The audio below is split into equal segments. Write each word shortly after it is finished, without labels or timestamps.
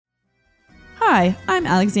Hi, I'm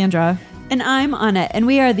Alexandra. And I'm Anna, and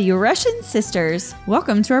we are the Russian Sisters.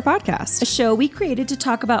 Welcome to our podcast, A show we created to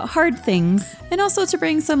talk about hard things. and also to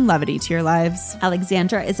bring some levity to your lives.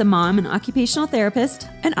 Alexandra is a mom and occupational therapist,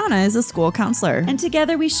 And Anna is a school counselor. and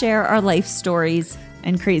together we share our life stories.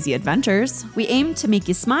 And crazy adventures. We aim to make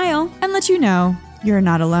you smile. And let you know you're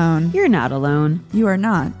not alone. You're not alone. You are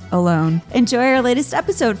not alone. Enjoy our latest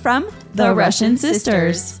episode from The Russian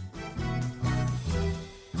Sisters.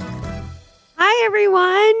 Hi,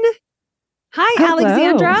 everyone. Hi, Hello.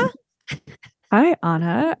 Alexandra. Hi,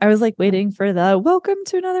 Anna. I was like waiting for the welcome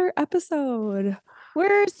to another episode.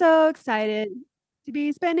 We're so excited to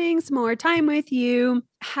be spending some more time with you.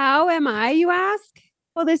 How am I, you ask?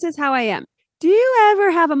 Well, this is how I am. Do you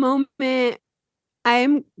ever have a moment?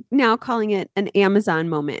 I'm now calling it an Amazon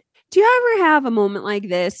moment. Do you ever have a moment like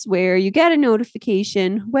this where you get a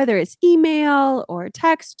notification, whether it's email or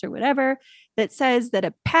text or whatever, that says that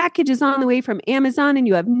a package is on the way from Amazon and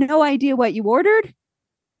you have no idea what you ordered?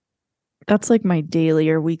 That's like my daily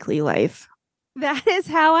or weekly life. That is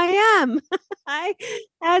how I am.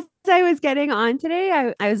 As I was getting on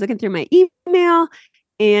today, I was looking through my email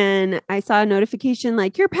and I saw a notification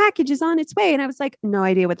like your package is on its way. And I was like, no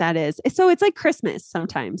idea what that is. So it's like Christmas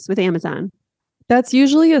sometimes with Amazon. That's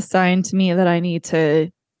usually a sign to me that I need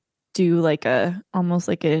to do like almost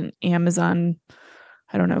like an Amazon,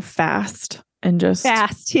 I don't know, fast and just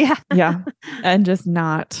Fast. Yeah. yeah, and just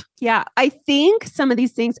not. Yeah. I think some of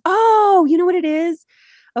these things. Oh, you know what it is?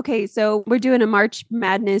 Okay. So we're doing a March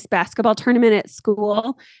Madness basketball tournament at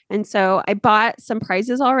school. And so I bought some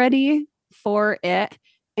prizes already for it.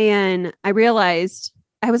 And I realized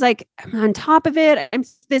I was like, I'm on top of it.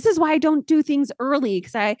 This is why I don't do things early,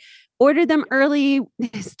 because I ordered them early.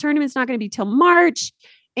 This tournament's not going to be till March.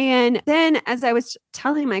 And then as I was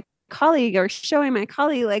telling my colleague or showing my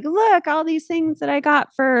colleague, like, look, all these things that I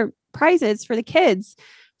got for prizes for the kids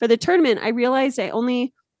for the tournament, I realized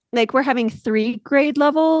we're having 3 grade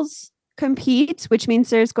levels compete, which means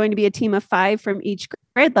there's going to be a team of 5 from each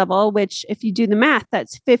grade level, which if you do the math,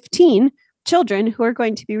 that's 15 children who are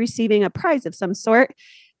going to be receiving a prize of some sort.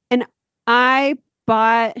 And I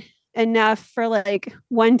bought enough for like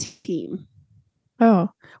one team. Oh,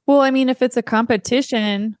 well, I mean, if it's a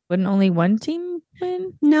competition, wouldn't only one team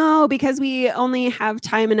win? No, because we only have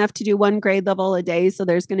time enough to do 1 grade level a day. So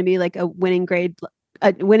there's going to be like a winning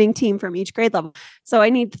team from each grade level. So I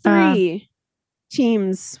need 3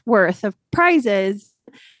 teams worth of prizes.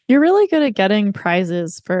 You're really good at getting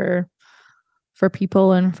prizes for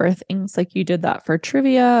people and for things. Like you did that for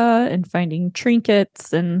trivia and finding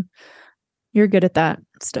trinkets, and you're good at that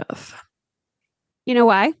stuff. You know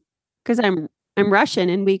why? Because I'm Russian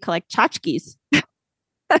and we collect tchotchkes.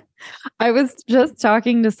 I was just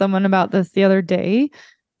talking to someone about this the other day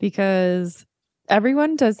because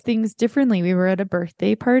everyone does things differently. We were at a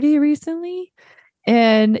birthday party recently,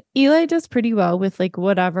 and Eli does pretty well with like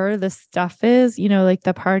whatever the stuff is, like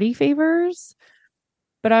the party favors.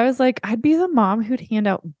 But I was like, I'd be the mom who'd hand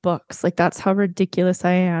out books. Like, that's how ridiculous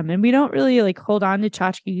I am. And we don't really like hold on to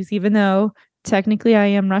tchotchkes, even though technically I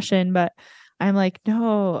am Russian. But I'm like,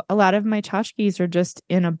 no, a lot of my tchotchkes are just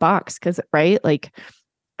in a box because, right? Like,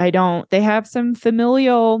 they have some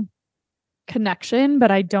familial connection,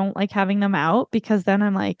 but I don't like having them out because then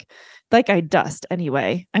I'm like I dust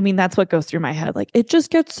anyway. I mean, that's what goes through my head. Like, it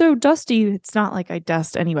just gets so dusty. It's not like I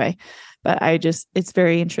dust anyway, but it's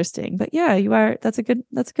very interesting. But yeah, that's a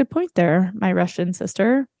good point there, my Russian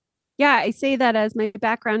sister. Yeah, I say that as my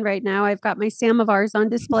background right now. I've got my samovars on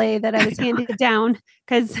display that I was handed down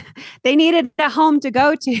because they needed a home to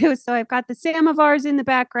go to. So I've got the samovars in the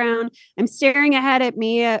background. I'm staring ahead at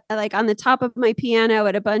me, like on the top of my piano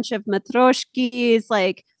at a bunch of matroshkis,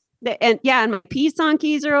 and my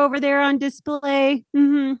pisankies are over there on display.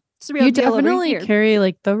 Mm-hmm. It's a real You deal definitely over here. carry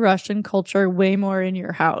like the Russian culture way more in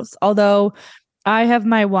your house. Although I have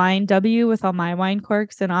my wine W with all my wine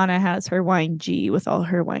corks, and Anna has her wine G with all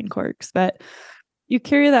her wine corks. But you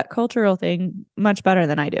carry that cultural thing much better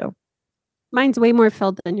than I do. Mine's way more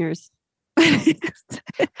filled than yours.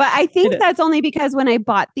 But I think that's only because when I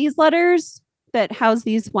bought these letters that house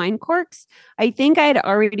these wine corks, I think I'd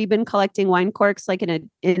already been collecting wine corks like in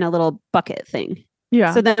a little bucket thing.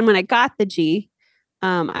 Yeah. So then when I got the G,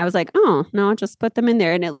 I was like, oh, no, I'll just put them in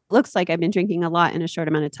there. And it looks like I've been drinking a lot in a short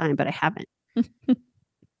amount of time, but I haven't.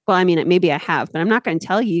 Well, I mean, maybe I have, but I'm not going to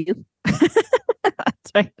tell you.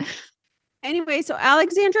 That's right. Anyway, so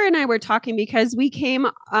Alexandra and I were talking because we came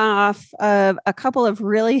off of a couple of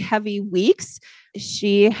really heavy weeks.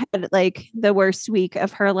 She had like the worst week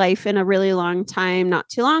of her life in a really long time, not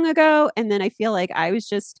too long ago. And then I feel like I was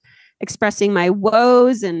just expressing my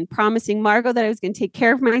woes and promising Margot that I was going to take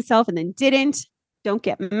care of myself and then didn't. Don't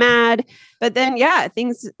get mad. But then, yeah,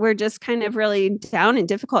 things were just kind of really down and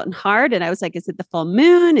difficult and hard. And I was like, is it the full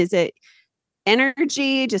moon? Is it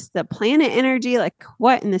energy, just the planet energy? Like,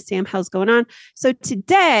 what in the Sam hell's going on? So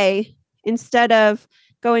today, instead of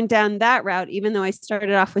going down that route, even though I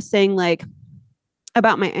started off with saying like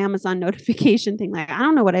about my Amazon notification thing, like, I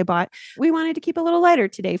don't know what I bought. We wanted to keep a little lighter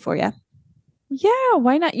today for you. Yeah,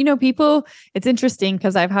 why not? People, it's interesting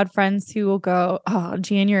because I've had friends who will go, oh,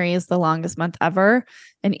 January is the longest month ever.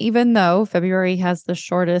 And even though February has the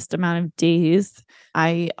shortest amount of days,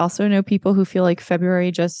 I also know people who feel like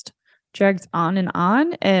February just drags on and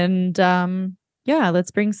on. And yeah,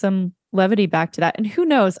 let's bring some levity back to that. And who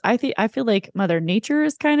knows? I feel like Mother Nature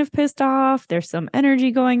is kind of pissed off. There's some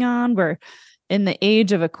energy going on. We're in the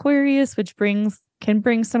age of Aquarius, which can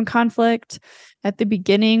bring some conflict at the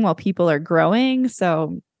beginning while people are growing.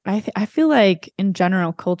 So I feel like in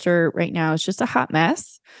general culture right now is just a hot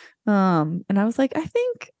mess. And I was like, I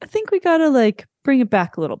think we gotta like bring it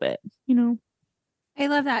back a little bit, I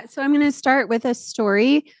love that. So I'm going to start with a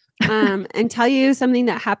story and tell you something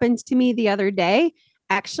that happened to me the other day.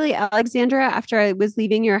 Actually, Alexandra, after I was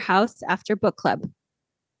leaving your house after book club.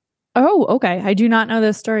 Oh, okay. I do not know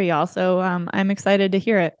this story, y'all. So I'm excited to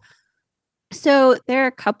hear it. So there are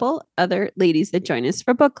a couple other ladies that join us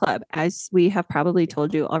for book club, as we have probably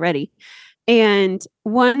told you already. And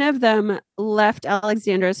one of them left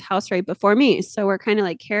Alexandra's house right before me. So we're kind of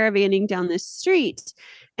like caravanning down the street.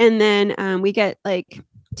 And then we get like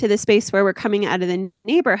to the space where we're coming out of the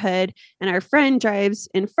neighborhood and our friend drives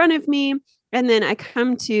in front of me. And then I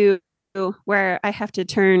come to where I have to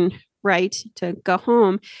turn right to go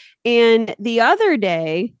home. And the other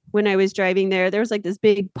day when I was driving there was like this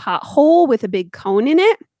big pothole with a big cone in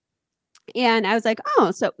it. And I was like,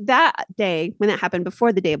 oh, so that day when that happened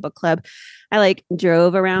before the day of book club, I like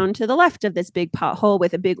drove around to the left of this big pothole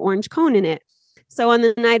with a big orange cone in it. So on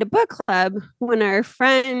the night of book club, when our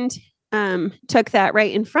friend took that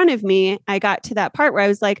right in front of me, I got to that part where I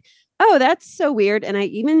was like, oh, that's so weird. And I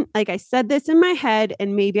even like I said this in my head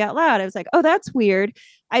and maybe out loud. I was like, oh, that's weird.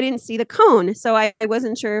 I didn't see the cone. So I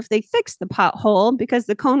wasn't sure if they fixed the pothole because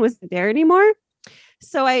the cone wasn't there anymore.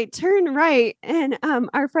 So I turned right and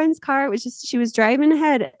our friend's car she was driving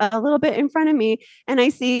ahead a little bit in front of me. And I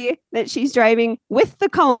see that she's driving with the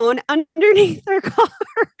cone underneath her car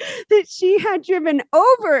that she had driven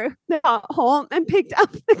over the pothole and picked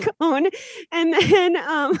up the cone. And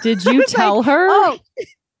then did you tell her? Oh,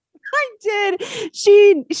 I did.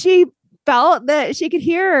 She felt that she could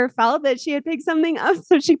hear or felt that she had picked something up.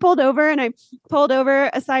 So she pulled over and I pulled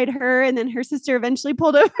over aside her. And then her sister eventually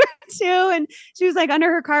pulled over too. And she was like under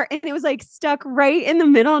her car and it was like stuck right in the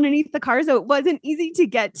middle underneath the car. So it wasn't easy to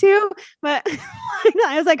get to. But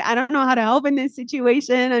I was like, I don't know how to help in this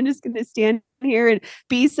situation. I'm just going to stand here and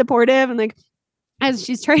be supportive. And like, as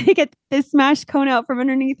she's trying to get this smashed cone out from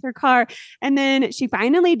underneath her car. And then she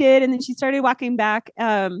finally did. And then she started walking back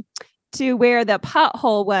to where the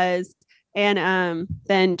pothole was and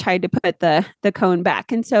then tried to put the cone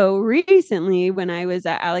back. And so recently when I was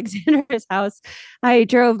at Alexandra's house, I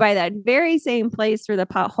drove by that very same place where the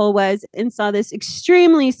pothole was and saw this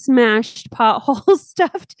extremely smashed pothole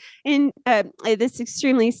stuffed in this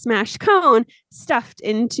extremely smashed cone stuffed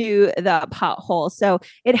into the pothole. So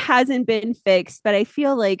it hasn't been fixed, but I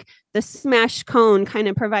feel like the smashed cone kind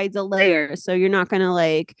of provides a layer. So you're not going to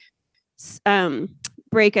like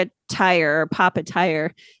break a tire or pop a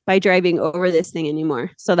tire by driving over this thing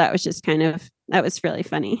anymore. So that was just that was really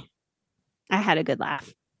funny. I had a good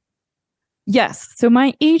laugh. Yes. So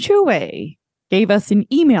my HOA gave us an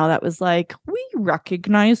email that was like, we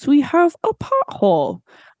recognize we have a pothole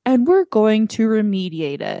and we're going to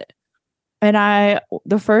remediate it. And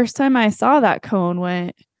the first time I saw that cone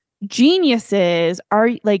went, geniuses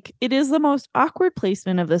are like, it is the most awkward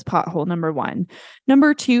placement of this pothole. Number one.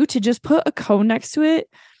 Number two, to just put a cone next to it.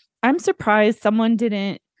 I'm surprised someone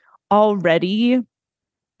didn't already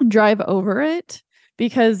drive over it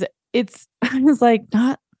because I was like,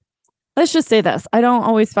 let's just say this. I don't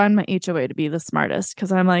always find my HOA to be the smartest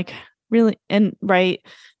because I'm like, really, and right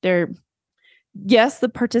there. Yes, the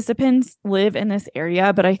participants live in this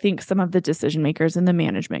area, but I think some of the decision makers in the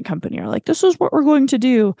management company are like, this is what we're going to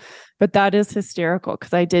do. But that is hysterical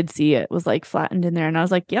because I did see it was like flattened in there. And I was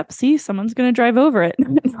like, yep, see, someone's going to drive over it.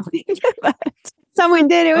 Someone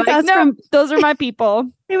did. It was like, us no, those are my people.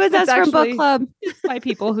 It was us from book club. It's my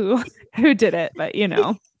people who did it. But,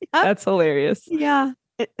 yep. That's hilarious. Yeah.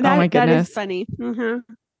 Oh my goodness. That is funny.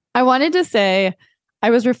 Mm-hmm. I wanted to say, I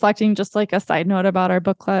was reflecting just like a side note about our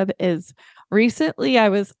book club is recently I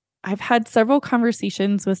was I've had several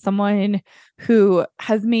conversations with someone who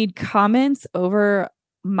has made comments over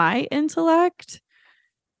my intellect,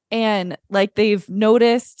 and like they've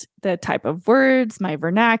noticed the type of words, my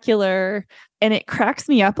vernacular, and it cracks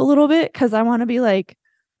me up a little bit because I want to be like,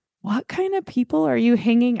 what kind of people are you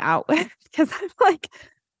hanging out with? Because I'm like,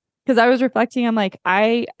 because I was reflecting, I'm like,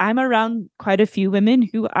 I'm around quite a few women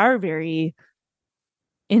who are very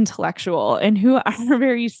intellectual and who are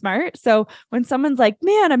very smart. So when someone's like,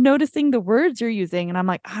 man, I'm noticing the words you're using, and I'm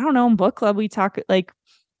like, I don't know, in book club we talk like,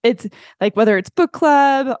 it's like whether it's book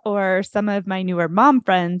club or some of my newer mom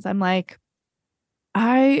friends, I'm like,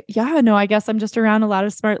 I guess I'm just around a lot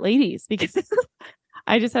of smart ladies because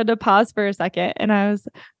I just had to pause for a second, and I was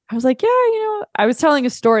like, yeah, I was telling a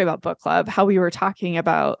story about book club, how we were talking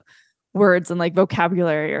about words and like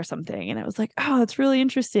vocabulary or something. And I was like, oh, that's really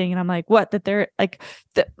interesting. And I'm like, what? That they're like,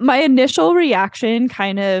 my initial reaction,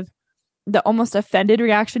 kind of the almost offended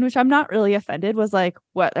reaction, which I'm not really offended, was like,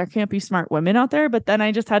 what? There can't be smart women out there. But then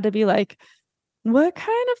I just had to be like, what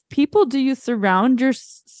kind of people do you surround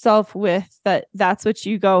yourself with that's what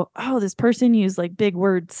you go, oh, this person used like big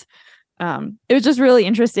words. It was just really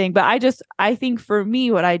interesting. But I think for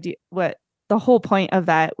me, what the whole point of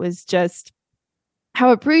that was just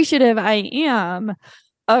how appreciative I am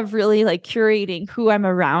of really like curating who I'm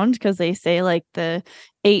around, because they say like the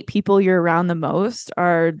 8 people you're around the most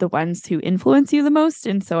are the ones who influence you the most.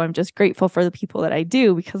 And so I'm just grateful for the people that I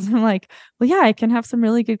do, because I'm like, well, yeah, I can have some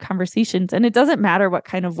really good conversations. And it doesn't matter what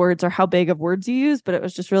kind of words or how big of words you use, but it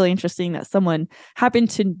was just really interesting that someone happened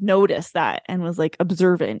to notice that and was like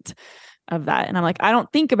observant of that. And I'm like, I don't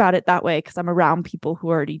think about it that way because I'm around people who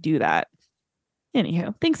already do that.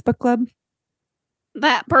 Anywho, thanks, book club.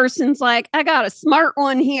 That person's like, I got a smart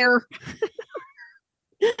one here.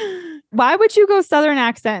 Why would you go Southern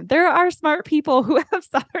accent? There are smart people who have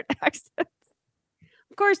Southern accents.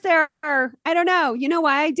 Of course there are. I don't know. You know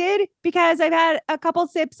why I did? Because I've had a couple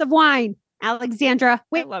sips of wine. Alexandra,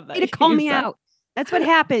 wait to call me out. That's what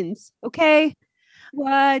happens. Okay.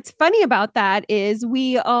 What's funny about that is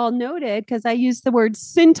we all noted, because I used the word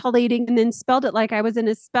scintillating and then spelled it like I was in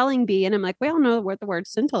a spelling bee. And I'm like, we all know what the word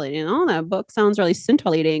scintillating. Oh, that book sounds really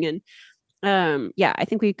scintillating. And yeah, I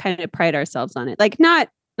think we kind of pride ourselves on it. Like not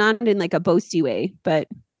in like a boasty way, but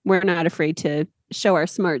we're not afraid to show our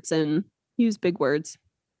smarts and use big words.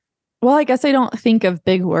 Well, I guess I don't think of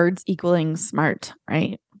big words equaling smart,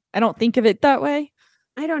 right? I don't think of it that way.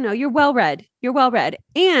 I don't know. You're well read.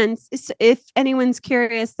 And if anyone's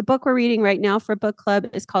curious, the book we're reading right now for book club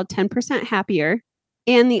is called 10% Happier.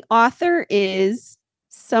 And the author is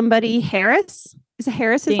somebody Harris. Is it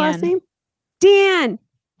Harris his last name? Dan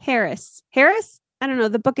Harris. Harris? I don't know.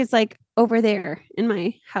 The book is like over there in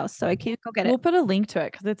my house, so I can't go get it. We'll put a link to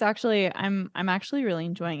it because it's actually, I'm actually really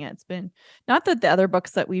enjoying it. It's been, not that the other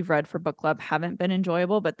books that we've read for book club haven't been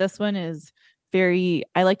enjoyable, but this one is very,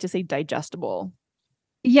 I like to say, digestible.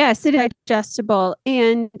 Yes, it is digestible.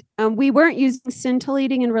 And we weren't using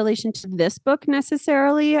scintillating in relation to this book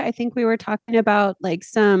necessarily. I think we were talking about like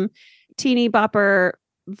some teeny bopper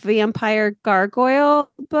vampire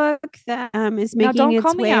gargoyle book that is making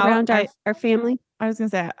its way around our family. I was gonna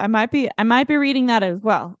say I might be reading that as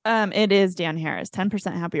well. It is Dan Harris,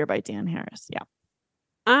 10% Happier by Dan Harris. Yeah.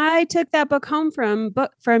 I took that book home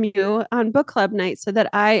from you on book club night so that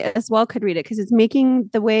I as well could read it, because it's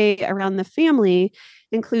making the way around the family,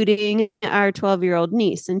 including our 12-year-old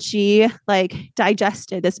niece. And she like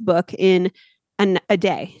digested this book in a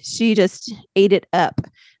day. She just ate it up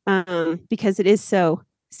because it is so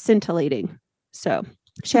scintillating. So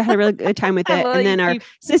she had a really good time with it. And then our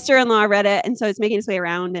sister-in-law read it. And so it's making its way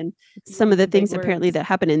around. And some of the things apparently that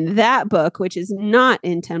happen in that book, which is not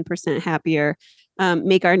in 10% Happier,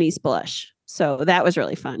 make our niece blush. So that was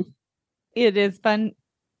really fun. It is fun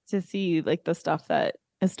to see like the stuff that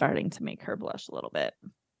is starting to make her blush a little bit.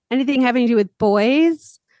 Anything having to do with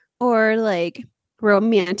boys or like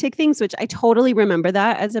romantic things, which I totally remember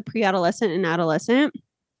that as a pre-adolescent and adolescent.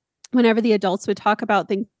 Whenever the adults would talk about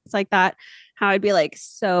things like that, how I'd be like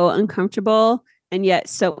so uncomfortable and yet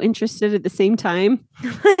so interested at the same time.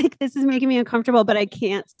 Like, this is making me uncomfortable, but I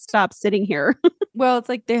can't stop sitting here. Well, it's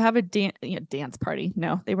like they have a dance party.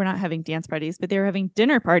 No, they were not having dance parties, but they were having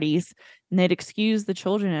dinner parties, and they'd excuse the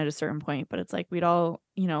children at a certain point. But it's like we'd all,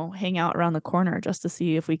 hang out around the corner just to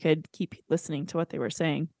see if we could keep listening to what they were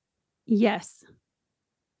saying. Yes,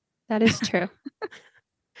 that is true.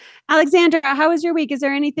 Alexandra, how was your week? Is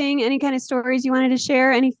there any kind of stories you wanted to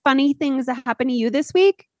share? Any funny things that happened to you this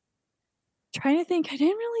week? Trying to think. I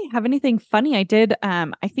didn't really have anything funny. I did.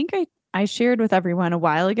 I think I shared with everyone a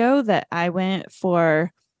while ago that I went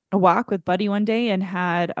for a walk with Buddy one day and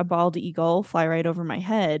had a bald eagle fly right over my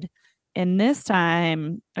head. And this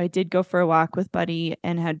time I did go for a walk with Buddy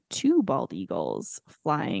and had two bald eagles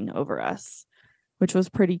flying over us, which was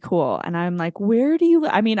pretty cool. And I'm like, where do you,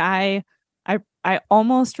 I mean, I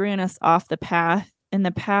almost ran us off the path, and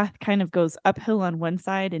the path kind of goes uphill on one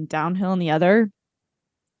side and downhill on the other.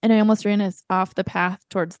 And I almost ran us off the path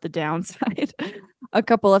towards the downside a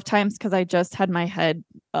couple of times because I just had my head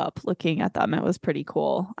up looking at them. It was pretty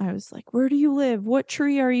cool. I was like, where do you live? What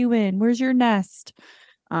tree are you in? Where's your nest?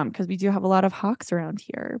 Because we do have a lot of hawks around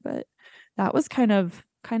here, but that was kind of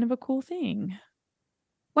a cool thing.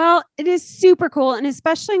 Well, it is super cool. And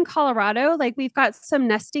especially in Colorado, like we've got some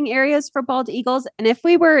nesting areas for bald eagles. And if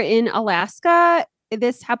we were in Alaska,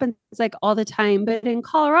 this happens like all the time. But in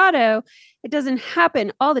Colorado, it doesn't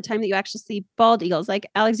happen all the time that you actually see bald eagles. Like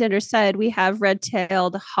Alexander said, we have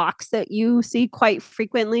red-tailed hawks that you see quite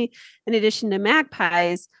frequently, in addition to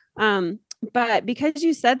magpies. But because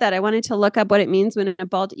you said that, I wanted to look up what it means when a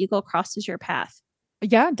bald eagle crosses your path.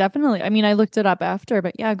 Yeah, definitely. I mean, I looked it up after,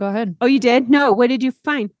 but yeah, go ahead. Oh, you did? No. What did you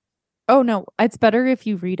find? Oh, no, it's better if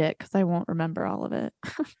you read it because I won't remember all of it.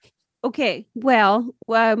 Okay. Well,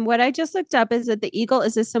 what I just looked up is that the eagle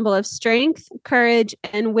is a symbol of strength, courage,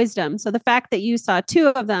 and wisdom. So the fact that you saw two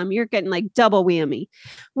of them, you're getting like double whammy,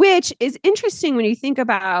 which is interesting when you think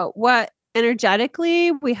about what energetically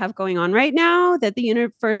we have going on right now, that the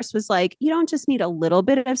universe was like, you don't just need a little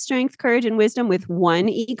bit of strength, courage, and wisdom with one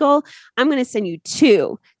eagle. I'm going to send you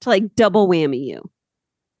two to like double whammy you.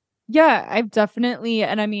 Yeah, I've definitely,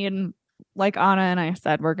 and I mean, like Anna and I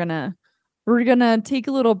said, we're gonna take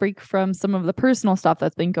a little break from some of the personal stuff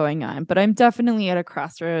that's been going on, but I'm definitely at a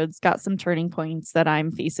crossroads, got some turning points that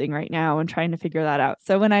I'm facing right now and trying to figure that out.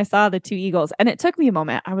 So when I saw the two eagles, and it took me a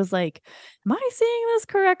moment, I was like, am I saying this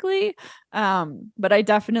correctly? But I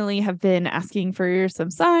definitely have been asking for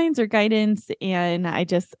some signs or guidance, and I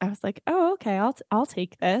was like, oh, okay, I'll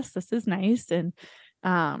take this. This is nice. And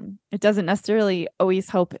it doesn't necessarily always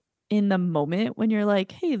help in the moment when you're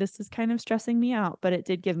like, hey, this is kind of stressing me out, but it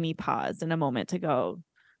did give me pause and a moment to go,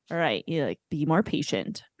 all right, you like be more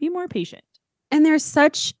patient. And there's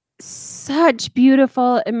such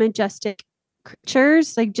beautiful and majestic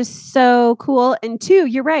creatures, like just so cool. And two,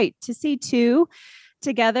 you're right, to see two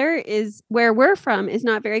together is where we're from is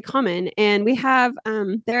not very common. And we have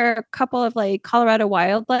there are a couple of like Colorado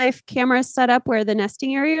wildlife cameras set up where the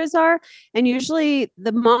nesting areas are, and usually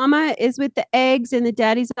the mama is with the eggs and the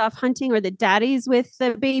daddy's off hunting, or the daddy's with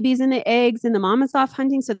the babies and the eggs and the mama's off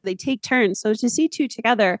hunting, so they take turns. So to see two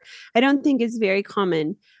together, I don't think is very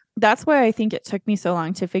common. That's why I think it took me so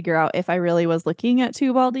long to figure out if I really was looking at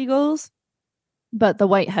two bald eagles. But the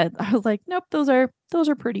white head, I was like, nope, those are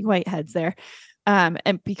pretty white heads there.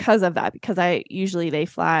 And because of that, because I usually they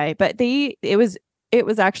fly, but it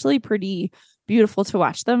was actually pretty beautiful to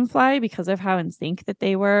watch them fly because of how in sync that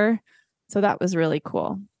they were. So that was really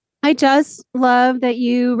cool. I just love that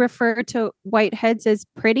you refer to whiteheads as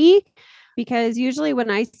pretty, because usually when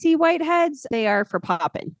I see whiteheads, they are for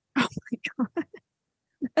popping. Oh my God.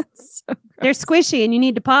 That's so gross. They're squishy and you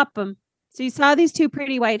need to pop them. So you saw these two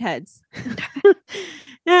pretty whiteheads.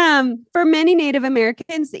 For many Native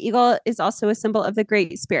Americans, the eagle is also a symbol of the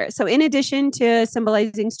Great Spirit. So in addition to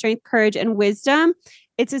symbolizing strength, courage, and wisdom,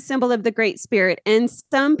 it's a symbol of the Great Spirit. And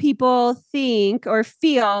some people think or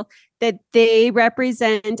feel that they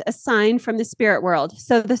represent a sign from the spirit world.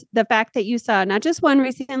 So the fact that you saw not just one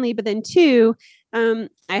recently, but then two, I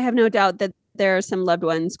have no doubt that there are some loved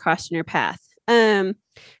ones crossing your path.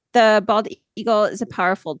 The bald eagle is a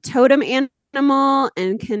powerful totem animal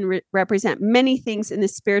and can represent many things in the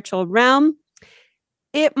spiritual realm.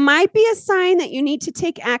 It might be a sign that you need to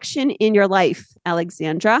take action in your life,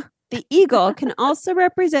 Alexandra. The eagle can also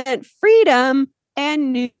represent freedom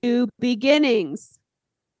and new beginnings.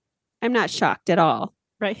 I'm not shocked at all.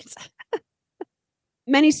 Right.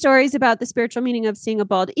 Many stories about the spiritual meaning of seeing a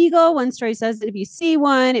bald eagle. One story says that if you see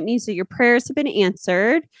one, it means that your prayers have been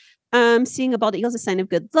answered. Seeing a bald eagle is a sign of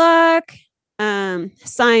good luck,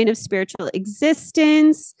 sign of spiritual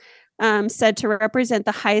existence, said to represent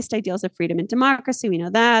the highest ideals of freedom and democracy. We know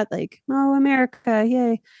that, like, oh, America,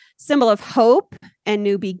 yay. Symbol of hope and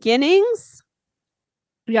new beginnings.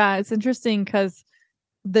 Yeah, it's interesting because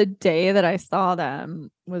the day that I saw them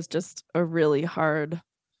was just a really hard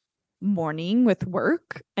morning with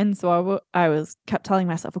work. And so I was kept telling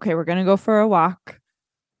myself, okay, we're going to go for a walk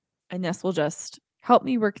and this will just help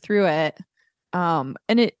me work through it. And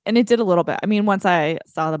it did a little bit. I mean, once I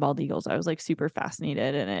saw the bald eagles, I was like super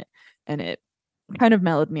fascinated in it, and it kind of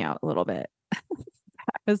mellowed me out a little bit.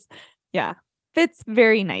 Yeah, fits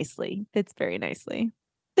very nicely.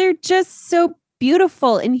 They're just so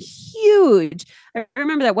beautiful and huge. I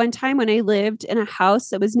remember that one time when I lived in a house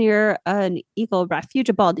that was near an eagle refuge,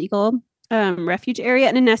 a bald eagle refuge area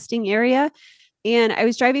and a nesting area. And I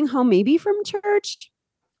was driving home maybe from church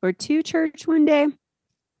or to church one day.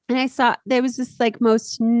 And I saw there was this like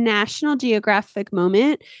most National Geographic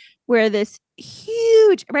moment where this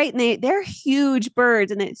huge, right? And they're huge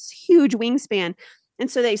birds and it's huge wingspan. And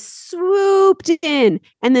so they swooped in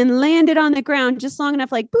and then landed on the ground just long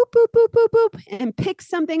enough, like boop, boop, boop, boop, boop, and picked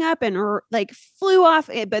something up and like flew off.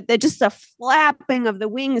 But just the flapping of the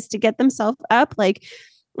wings to get themselves up, like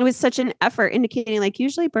it was such an effort, indicating like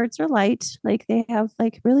usually birds are light, like they have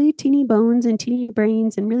like really teeny bones and teeny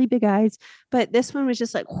brains and really big eyes. But this one was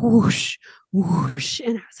just like whoosh, whoosh.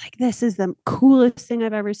 And I was like, this is the coolest thing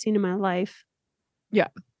I've ever seen in my life. Yeah,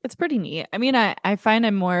 it's pretty neat. I mean, I find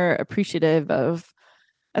I'm more appreciative of,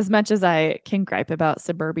 as much as I can gripe about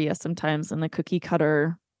suburbia sometimes and the cookie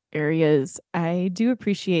cutter areas, I do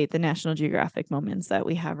appreciate the National Geographic moments that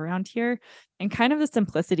we have around here and kind of the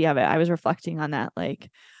simplicity of it. I was reflecting on that. Like,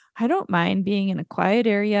 I don't mind being in a quiet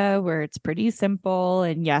area where it's pretty simple.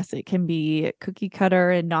 And yes, it can be cookie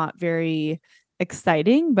cutter and not very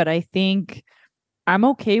exciting, but I think I'm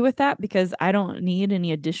okay with that because I don't need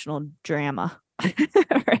any additional drama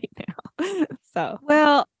right now.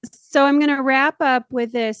 So I'm going to wrap up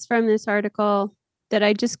with this from this article that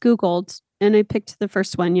I just Googled and I picked the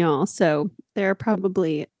first one, y'all. So there are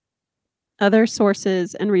probably other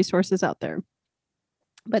sources and resources out there.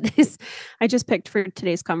 But this I just picked for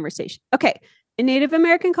today's conversation. Okay. In Native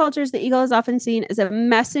American cultures, the eagle is often seen as a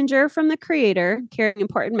messenger from the creator, carrying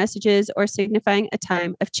important messages or signifying a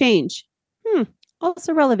time of change.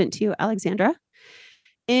 Also relevant to you, Alexandra.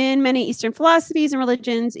 In many Eastern philosophies and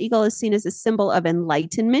religions, eagle is seen as a symbol of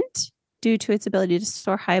enlightenment due to its ability to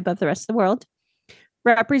soar high above the rest of the world,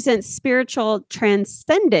 represents spiritual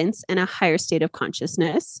transcendence and a higher state of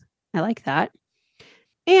consciousness. I like that.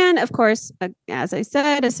 And of course, as I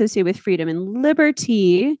said, associated with freedom and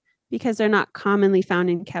liberty because they're not commonly found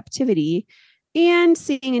in captivity. And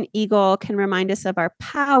seeing an eagle can remind us of our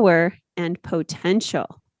power and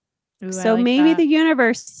potential. Ooh, so like maybe that. the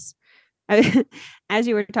universe, as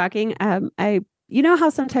you were talking, you know how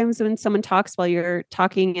sometimes when someone talks while you're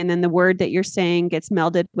talking and then the word that you're saying gets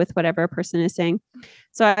melded with whatever a person is saying.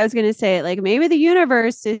 So I was going to say like, maybe the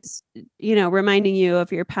universe is, reminding you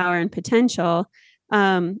of your power and potential.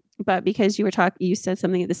 But because you said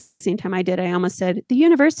something at the same time I did, I almost said the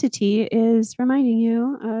university is reminding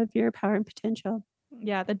you of your power and potential.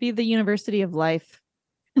 Yeah, that'd be the University of Life.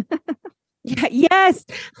 Yeah, yes.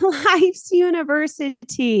 Life's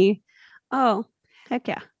university. Oh, heck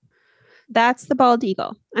yeah. That's the bald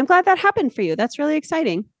eagle. I'm glad that happened for you. That's really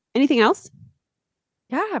exciting. Anything else?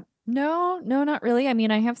 Yeah, no, not really. I mean,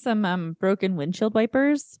 I have some broken windshield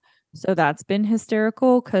wipers, so that's been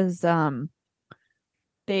hysterical because I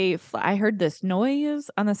heard this noise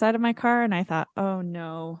on the side of my car and I thought, oh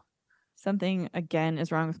no, something again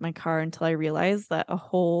is wrong with my car, until I realized that a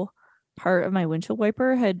whole part of my windshield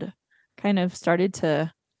wiper had kind of started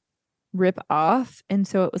to rip off. And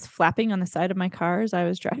so it was flapping on the side of my car as I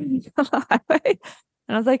was driving down the highway.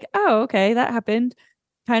 And I was like, oh, okay, that happened.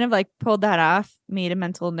 Kind of like pulled that off, made a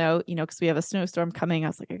mental note, because we have a snowstorm coming. I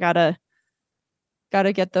was like, I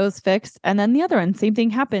gotta get those fixed. And then the other one, same thing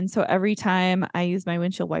happened. So every time I use my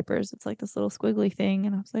windshield wipers, it's like this little squiggly thing.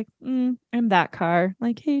 And I was like, I'm that car.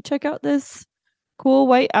 Like, hey, check out this cool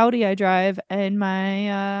white Audi I drive. And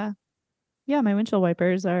my windshield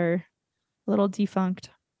wipers are a little defunct.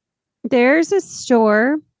 There's a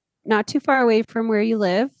store not too far away from where you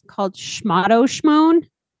live called Schmotto Schmoan.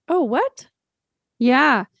 Oh, what?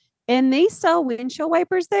 Yeah. And they sell windshield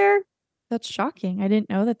wipers there. That's shocking. I didn't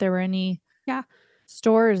know that there were any Yeah.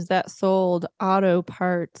 stores that sold auto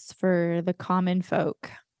parts for the common folk.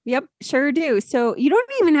 Yep, sure do. So you don't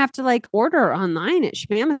even have to like order online at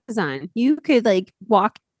Amazon. You could like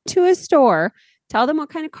walk to a store, tell them what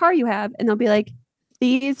kind of car you have, and they'll be like,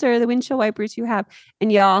 these are the windshield wipers you have.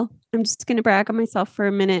 And y'all, I'm just going to brag on myself for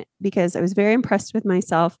a minute because I was very impressed with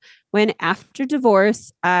myself when after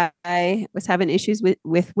divorce, I was having issues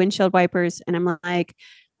with windshield wipers. And I'm like,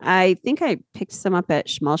 I think I picked some up at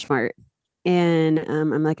Schmalschmart. And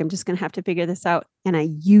I'm like, I'm just going to have to figure this out. And I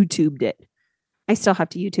YouTubed it. I still have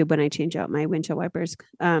to YouTube when I change out my windshield wipers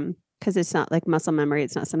because it's not like muscle memory.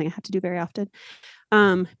 It's not something I have to do very often.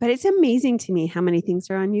 But it's amazing to me how many things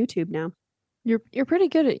are on YouTube now. You're pretty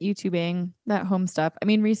good at YouTubing that home stuff. I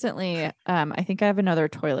mean, recently, I think I have another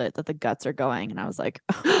toilet that the guts are going, and I was like,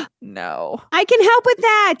 oh, no, I can help with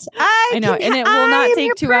that. I know, and it will not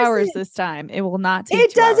take 2 hours this time. It will not take.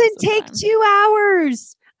 It doesn't take 2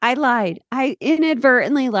 hours. I lied. I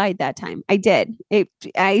inadvertently lied that time. I did.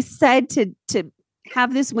 I said to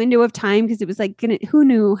have this window of time because it was like who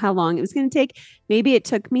knew how long it was going to take. Maybe it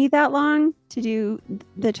took me that long to do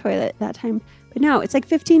the toilet that time. But no, it's like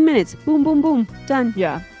 15 minutes. Boom, boom, boom. Done.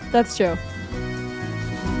 Yeah, that's true.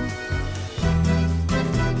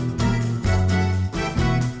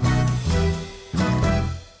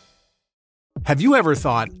 Have you ever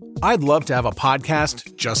thought, I'd love to have a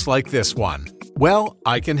podcast just like this one? Well,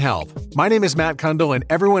 I can help. My name is Matt Kundle, and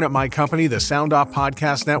everyone at my company, the Sound Off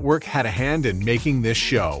Podcast Network, had a hand in making this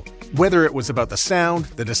show. Whether it was about the sound,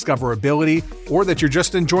 the discoverability, or that you're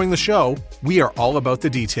just enjoying the show, we are all about the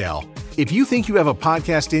detail. If you think you have a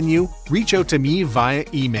podcast in you, reach out to me via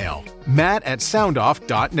email,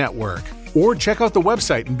 matt@soundoff.network, or check out the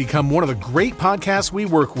website and become one of the great podcasts we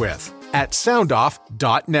work with at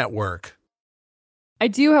soundoff.network. I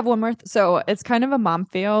do have one more. So it's kind of a mom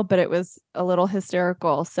fail, but it was a little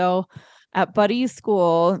hysterical. So at Buddy's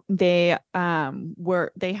school, they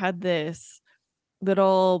had this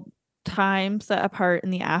little time set apart in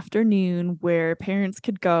the afternoon where parents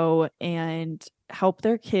could go and help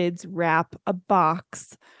their kids wrap a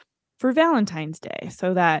box for Valentine's Day.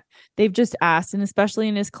 So that they've just asked, and especially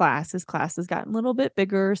in his class has gotten a little bit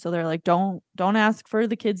bigger. So they're like, don't ask for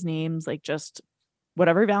the kids' names, like just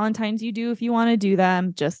whatever Valentines you do, if you want to do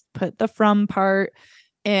them, just put the from part.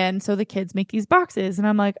 And so the kids make these boxes. And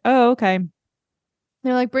I'm like, oh, okay.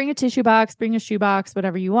 They're like, bring a tissue box, bring a shoe box,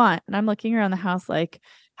 whatever you want. And I'm looking around the house like,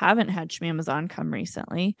 haven't had Schmamazon come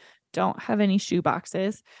recently. Don't have any shoe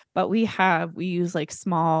boxes, but we use like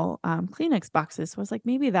small Kleenex boxes. So I was like,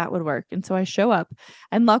 maybe that would work. And so I show up,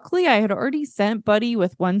 and luckily I had already sent Buddy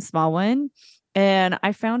with one small one. And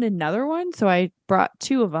I found another one. So I brought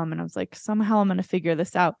two of them, and I was like, somehow I'm going to figure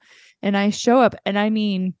this out. And I show up, and I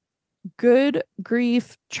mean, good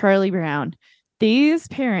grief, Charlie Brown. These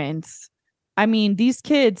parents, I mean, these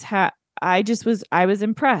kids I was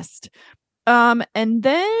impressed. And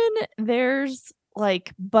then there's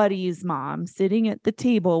like Buddy's mom sitting at the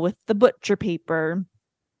table with the butcher paper,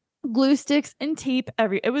 glue sticks, and tape.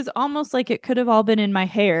 It was almost like it could have all been in my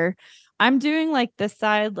hair. I'm doing like the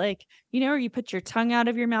side, like, where you put your tongue out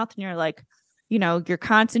of your mouth and you're like, your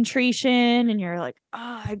concentration, and you're like,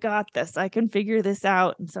 oh, I got this. I can figure this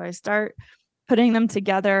out. And so I start putting them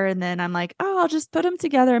together, and then I'm like, oh, I'll just put them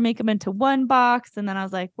together and make them into one box. And then I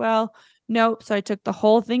was like, well, nope. So I took the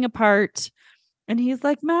whole thing apart, and he's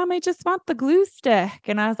like, Mom, I just want the glue stick.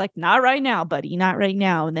 And I was like, not right now, buddy, not right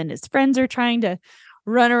now. And then his friends are trying to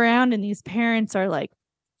run around, and these parents are like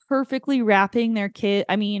perfectly wrapping their kid.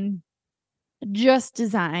 I mean, just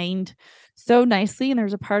designed so nicely. And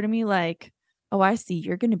there's a part of me like, oh, I see,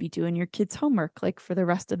 you're going to be doing your kids' homework like for the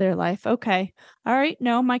rest of their life. Okay. All right.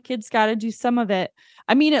 No, my kids got to do some of it.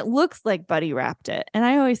 I mean, it looks like Buddy wrapped it. And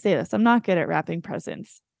I always say this, I'm not good at wrapping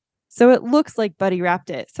presents. So it looks like Buddy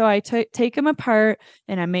wrapped it. So I take them apart,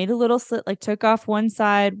 and I made a little slit, like took off one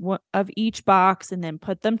side of each box and then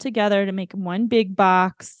put them together to make them one big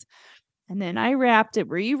box. And then I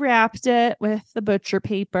rewrapped it with the butcher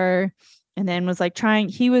paper. And then was like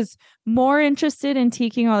he was more interested in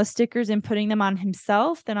taking all the stickers and putting them on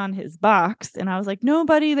himself than on his box. And I was like, no,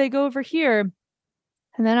 Buddy, they go over here.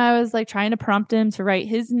 And then I was like trying to prompt him to write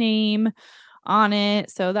his name on it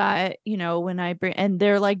so that, when I bring, and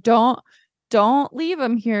they're like, don't leave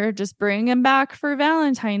him here. Just bring him back for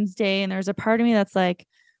Valentine's Day. And there's a part of me that's like,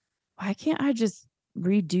 why can't I just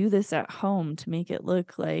redo this at home to make it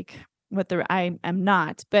look like I am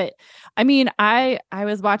not. But I mean, I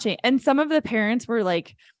was watching, and some of the parents were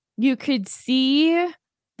like, you could see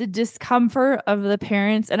the discomfort of the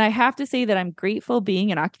parents. And I have to say that I'm grateful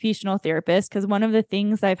being an occupational therapist, because one of the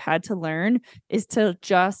things I've had to learn is to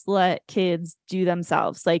just let kids do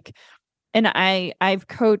themselves. Like, and I've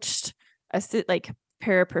coached like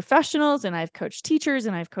paraprofessionals, and I've coached teachers,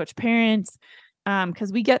 and I've coached parents.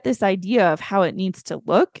 Because we get this idea of how it needs to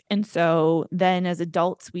look. And so then as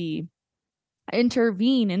adults, we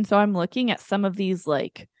intervene. And so I'm looking at some of these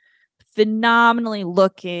like phenomenally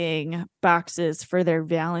looking boxes for their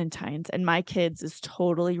Valentines, and my kids is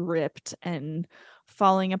totally ripped and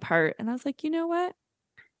falling apart. And I was like, you know what?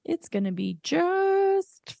 It's going to be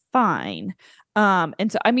just fine.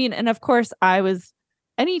 And so, I mean, and of course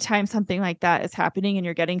anytime something like that is happening and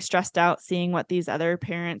you're getting stressed out, seeing what these other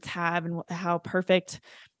parents have and how perfect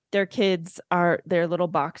their little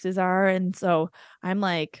boxes are. And so I'm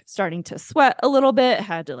like starting to sweat a little bit,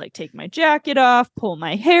 had to like take my jacket off, pull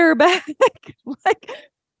my hair back, like,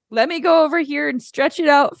 let me go over here and stretch it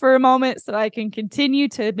out for a moment so I can continue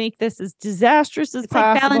to make this as disastrous as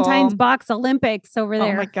possible. Like Valentine's box Olympics over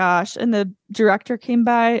there. Oh my gosh. And the director came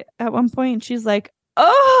by at one point, and she's like,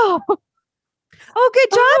 Oh, Oh, good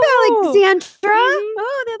job, Oh. Alexandra. Mhm.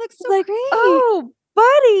 Oh, that looks so like, great. oh,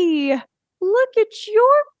 buddy, look at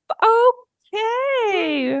your,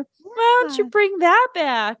 okay. Why don't you Yeah. bring that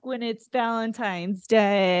back when it's Valentine's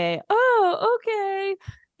Day? Oh, okay.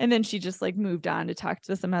 And then she just like moved on to talk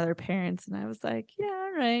to some other parents. And I was like, yeah,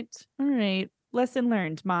 all right. All right. Lesson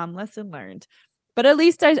learned, mom. Lesson learned. But at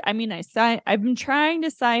least I've been trying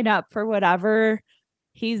to sign up for whatever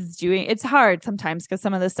he's doing. It's hard sometimes because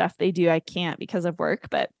some of the stuff they do, I can't because of work,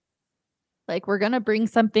 but like we're going to bring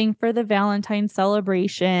something for the Valentine's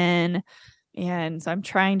celebration. And so I'm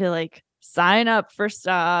trying to like sign up for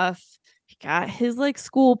stuff. He got his like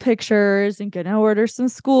school pictures and gonna order some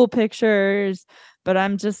school pictures. But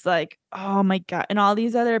I'm just like, oh my God. And all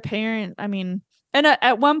these other parents, I mean, and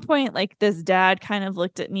at one point, like this dad kind of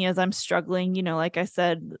looked at me as I'm struggling, like I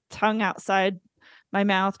said, tongue outside my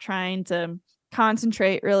mouth, trying to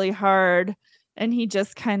concentrate really hard. And he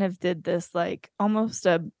just kind of did this like almost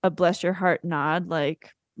a bless your heart nod,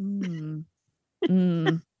 like, okay.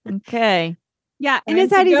 Yeah. In Time his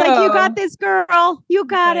to head, he's like, you go. got this, girl. You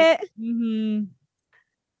got Like, it.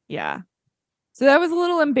 Yeah. So that was a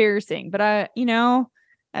little embarrassing, but at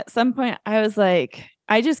some point I was like,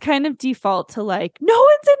 I just kind of default to like, no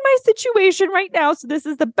one's in my situation right now. So this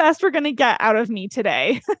is the best we're going to get out of me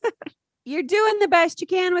today. You're doing the best you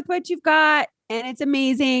can with what you've got, and it's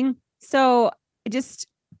amazing. So just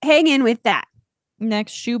hang in with that.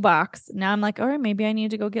 Next shoebox. Now I'm like, all right, maybe I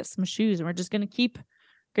need to go get some shoes, and we're just going to keep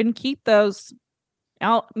those.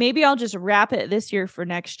 Maybe I'll just wrap it this year for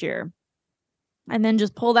next year. And then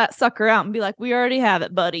just pull that sucker out and be like, we already have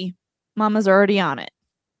it, buddy. Mama's already on it.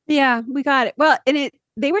 Yeah, we got it. Well, and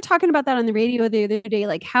they were talking about that on the radio the other day,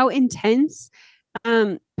 like how intense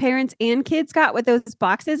parents and kids got with those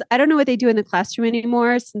boxes. I don't know what they do in the classroom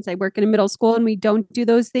anymore since I work in a middle school and we don't do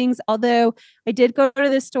those things. Although I did go to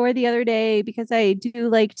the store the other day because I do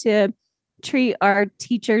like to treat our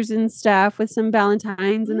teachers and stuff with some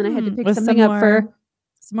Valentines. And then I had to pick something up for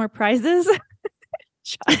some more prizes.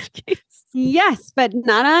 Yes, but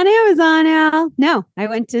not on Amazon, Al. No, I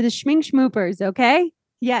went to the Schmink Schmoopers. Okay.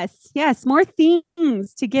 Yes. More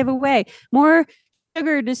things to give away, more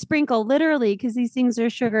sugar to sprinkle, literally, because these things are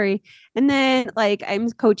sugary. And then like I'm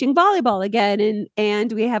coaching volleyball again,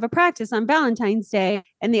 and we have a practice on Valentine's Day.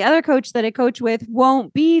 And the other coach that I coach with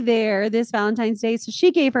won't be there this Valentine's Day. So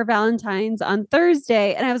she gave her Valentine's on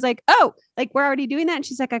Thursday. And I was like, oh, like we're already doing that. And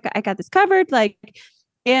she's like, I got this covered. Like,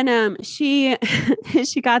 and she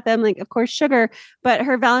got them like, of course, sugar, but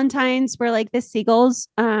her Valentines were like the seagulls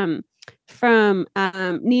from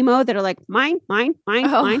Nemo that are like mine,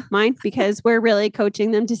 because we're really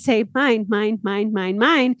coaching them to say mine,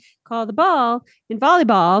 call the ball in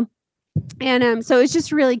volleyball. And so it's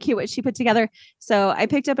just really cute what she put together. So I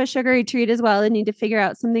picked up a sugary treat as well and need to figure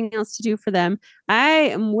out something else to do for them. I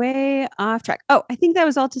am way off track. Oh, I think that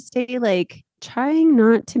was all to say, like, trying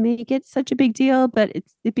not to make it such a big deal, but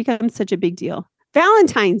it becomes such a big deal.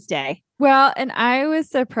 Valentine's Day. Well, and I was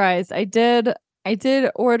surprised. I did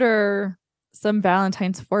order some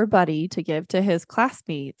Valentines for Buddy to give to his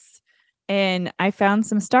classmates. And I found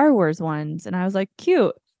some Star Wars ones and I was like,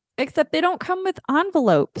 cute. Except they don't come with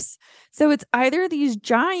envelopes. So it's either these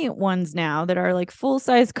giant ones now that are like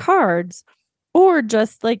full-size cards or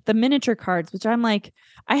just like the miniature cards, which I'm like,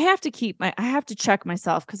 I have to check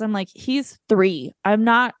myself because I'm like, he's 3. I'm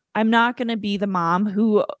not going to be the mom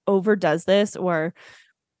who overdoes this, or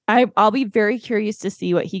I'll be very curious to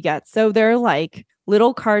see what he gets. So they're like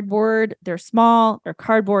little cardboard. They're small. They're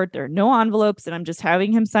cardboard. There are no envelopes. And I'm just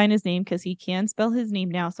having him sign his name because he can spell his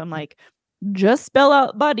name now. So I'm like, just spell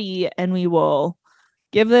out Buddy and we will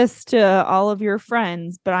give this to all of your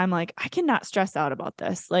friends. But I'm like, I cannot stress out about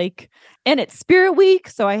this. Like, and it's Spirit Week.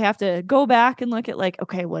 So I have to go back and look at like,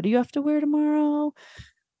 okay, what do you have to wear tomorrow?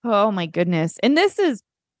 Oh my goodness. And this is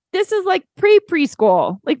like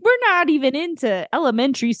preschool. Like we're not even into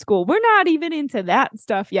elementary school. We're not even into that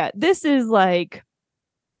stuff yet. This is like,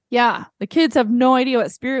 yeah, the kids have no idea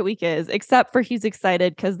what Spirit Week is, except for he's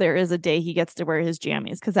excited because there is a day he gets to wear his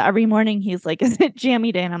jammies. Because every morning he's like, is it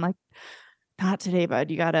jammy day? And I'm like, not today, bud.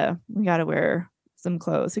 We gotta wear some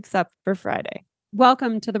clothes, except for Friday.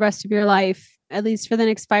 Welcome to the rest of your life, at least for the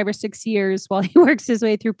next 5 or 6 years while he works his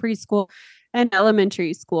way through preschool and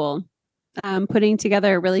elementary school. Putting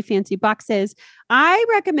together really fancy boxes. I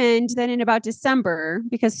recommend that in about December,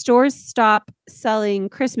 because stores stop selling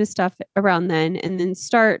Christmas stuff around then and then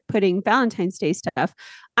start putting Valentine's Day stuff.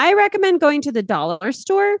 I recommend going to the dollar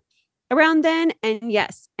store around then. And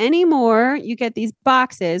yes, anymore, you get these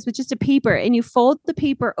boxes with just a paper and you fold the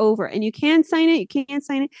paper over and you can sign it, you can't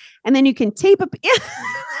sign it. And then you can tape that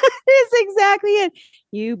is exactly it.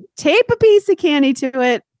 You tape a piece of candy to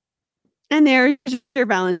it and there's your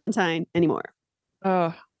Valentine anymore.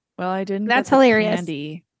 Oh, well, I didn't That's get the hilarious.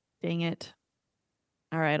 candy. Dang it.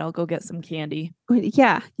 All right, I'll go get some candy.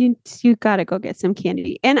 Yeah, you got to go get some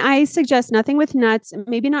candy. And I suggest nothing with nuts,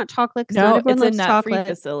 maybe not chocolate because not No, everyone it's a loves nut-free chocolate.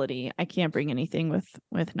 facility. I can't bring anything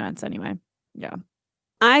with nuts anyway. Yeah.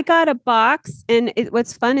 I got a box, and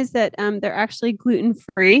what's fun is that they're actually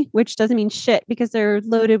gluten-free, which doesn't mean shit because they're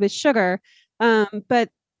loaded with sugar. But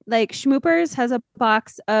like Schmoopers has a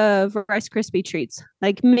box of Rice Krispie treats,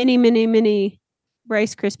 like mini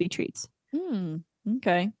Rice Krispie treats.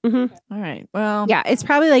 Okay. Mm-hmm. All right. Well, yeah, it's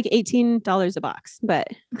probably like $18 a box, but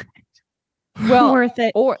well, worth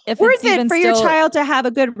it. Or if worth it's even it for still, your child to have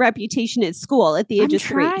a good reputation at school at the age of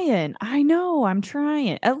 3. I know. I'm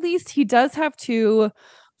trying. At least he does have 2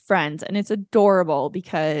 friends, and it's adorable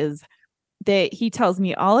because he tells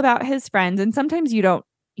me all about his friends, and sometimes you don't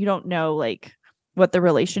know like what the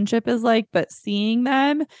relationship is like, but seeing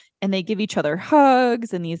them and they give each other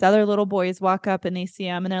hugs, and these other little boys walk up and they see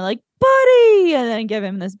him and they're like, buddy, and then give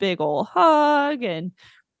him this big old hug, and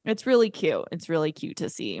it's really cute. It's really cute to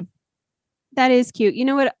see. That is cute. You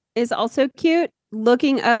know what is also cute?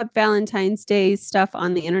 Looking up Valentine's Day stuff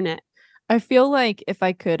on the internet. I feel like if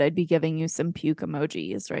I could, I'd be giving you some puke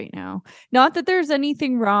emojis right now. Not that there's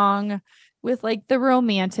anything wrong with like the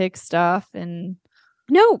romantic stuff. And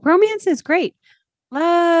no, romance is great.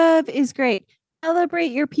 Love is great.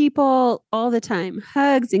 Celebrate your people all the time.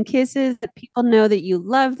 Hugs and kisses. That people know that you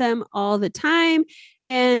love them all the time.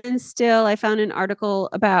 And still, I found an article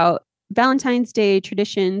about Valentine's Day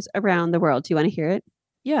traditions around the world. Do you want to hear it?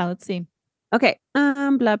 Yeah, let's see. Okay.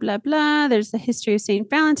 Blah, blah, blah. There's the history of Saint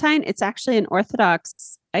Valentine. It's actually an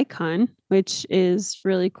Orthodox icon, which is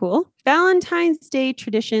really cool. Valentine's Day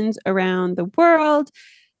traditions around the world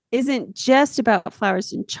isn't just about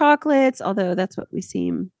flowers and chocolates, although that's what we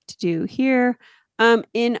seem to do here.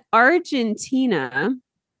 In Argentina,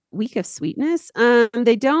 Week of Sweetness,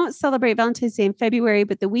 they don't celebrate Valentine's Day in February,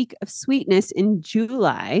 but the Week of Sweetness in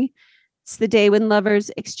July. It's the day when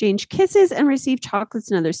lovers exchange kisses and receive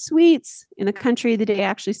chocolates and other sweets. In the country, the day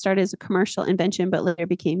actually started as a commercial invention, but later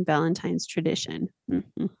became Valentine's tradition.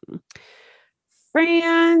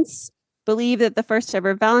 France believe that the first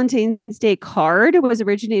ever Valentine's Day card was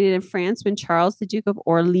originated in France when Charles, the Duke of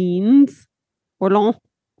Orleans,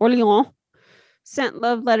 sent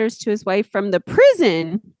love letters to his wife from the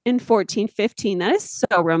prison in 1415. That is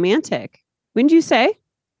so romantic. Wouldn't you say?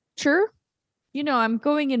 Sure. You know, I'm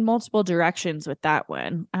going in multiple directions with that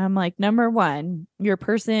one. I'm like, number 1, your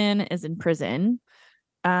person is in prison.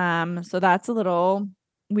 So that's a little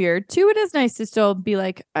weird. 2, it is nice to still be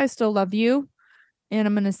like, I still love you, and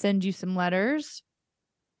I'm going to send you some letters.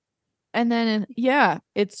 And then, yeah,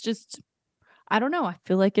 it's just, I don't know. I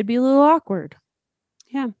feel like it'd be a little awkward.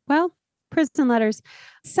 Yeah. Well, prison letters.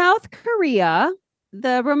 South Korea.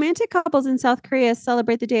 The romantic couples in South Korea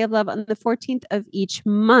celebrate the Day of Love on the 14th of each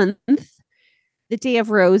month. The Day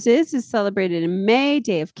of Roses is celebrated in May,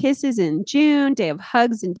 Day of Kisses in June, Day of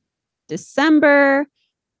Hugs in December.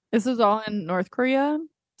 This is all in North Korea?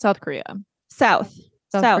 South Korea. South.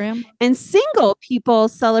 Korea. And single people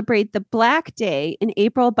celebrate the Black Day in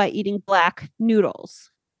April by eating black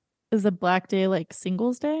noodles. Is the Black Day like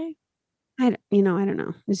Singles Day? I don't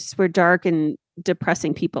know. It's just we're dark and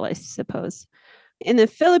depressing people, I suppose. In the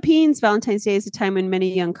Philippines, Valentine's Day is a time when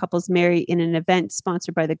many young couples marry in an event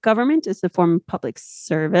sponsored by the government as a form of public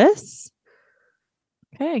service.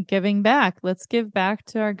 Okay, giving back. Let's give back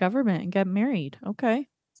to our government and get married. Okay.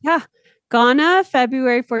 Yeah. Ghana,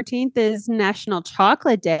 February 14th is National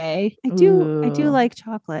Chocolate Day. I do like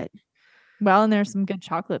chocolate. Well, and there's some good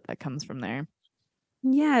chocolate that comes from there.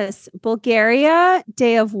 Yes. Bulgaria,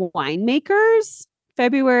 Day of Winemakers.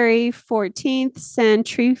 February 14th, San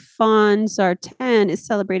Trifon Zartan is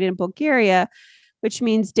celebrated in Bulgaria, which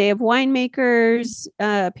means Day of Winemakers.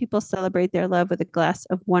 People celebrate their love with a glass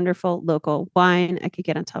of wonderful local wine. I could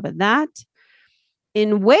get on top of that.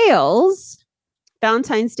 In Wales,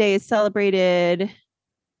 Valentine's Day is celebrated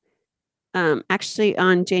actually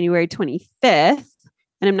on January 25th,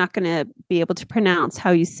 and I'm not going to be able to pronounce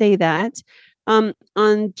how you say that.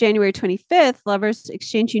 On January 25th, lovers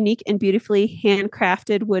exchange unique and beautifully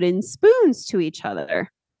handcrafted wooden spoons to each other.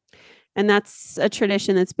 And that's a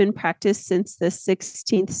tradition that's been practiced since the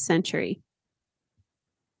 16th century.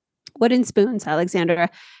 Wooden spoons, Alexandra.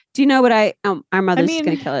 Do you know what our mother's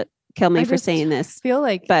going to kill it? kill me I for just saying this. feel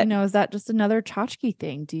like, But is that just another tchotchke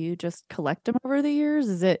thing? Do you just collect them over the years?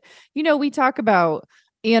 Is it, we talk about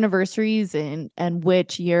anniversaries and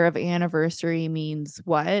which year of anniversary means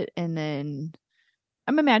what. And then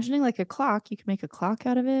I'm imagining like a clock. You can make a clock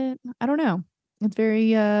out of it. I don't know. It's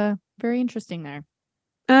very, very interesting there.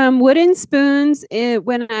 Wooden spoons,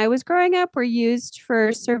 when I was growing up, were used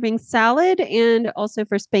for serving salad and also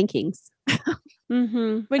for spankings.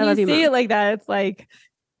 When you say it like that, it's like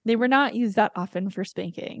they were not used that often for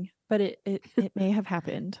spanking, but it may have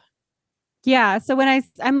happened. Yeah. So when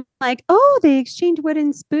I'm like, oh, they exchanged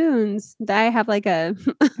wooden spoons. I have like a.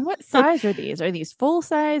 What size are these? Are these full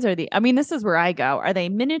size? This is where I go. Are they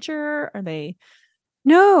miniature? Are they?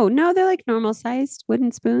 No, they're like normal sized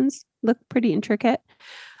wooden spoons. Look pretty intricate.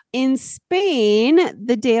 In Spain,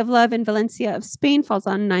 the Day of Love in Valencia of Spain falls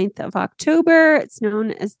on 9th of October. It's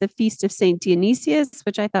known as the Feast of St. Dionysius,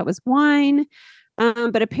 which I thought was wine.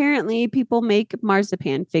 But apparently people make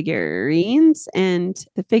marzipan figurines, and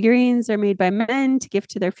the figurines are made by men to gift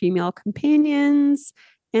to their female companions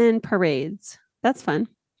and parades. That's fun.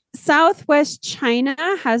 Southwest China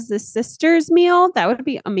has the sisters meal. That would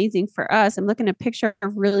be amazing for us. I'm looking at a picture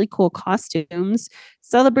of really cool costumes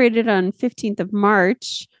celebrated on 15th of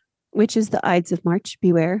March, which is the Ides of March.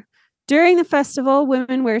 Beware. During the festival,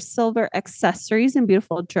 women wear silver accessories and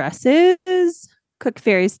beautiful dresses, cook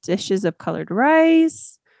various dishes of colored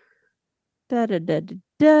rice.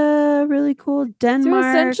 Really cool. Denmark. So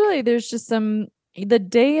essentially, there's just the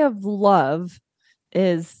Day of Love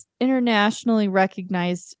is internationally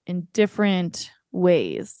recognized in different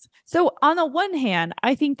ways. So on the one hand,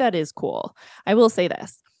 I think that is cool. I will say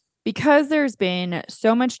this, because there's been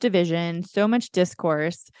so much division, so much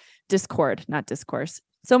discord,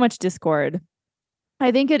 so much discord.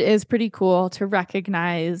 I think it is pretty cool to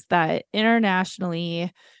recognize that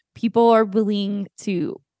internationally people are willing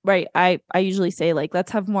to, right? I usually say like,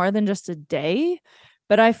 let's have more than just a day.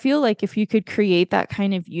 But I feel like if you could create that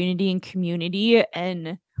kind of unity and community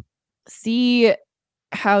and see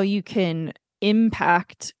how you can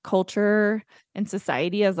impact culture and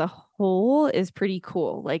society as a whole is pretty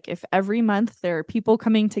cool. Like if every month there are people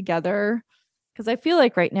coming together, because I feel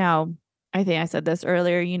like right now, I think I said this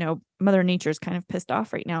earlier, Mother Nature's kind of pissed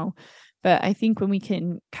off right now. But I think when we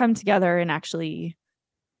can come together and actually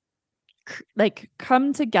like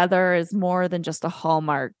come together as more than just a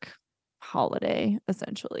Hallmark holiday,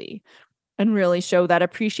 essentially, and really show that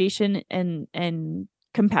appreciation and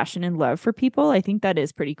compassion and love for people, I think that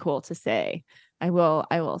is pretty cool to say. I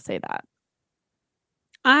will say that.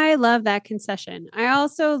 I love that concession. I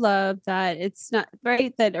also love that it's not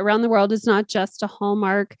right that around the world is not just a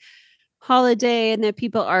Hallmark holiday, and that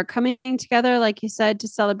people are coming together, like you said, to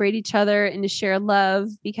celebrate each other and to share love.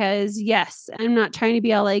 Because yes, I'm not trying to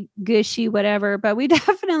be all like gushy, whatever, but we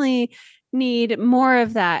definitely need more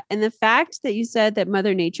of that. And the fact that you said that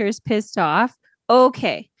Mother Nature is pissed off,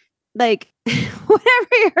 okay, like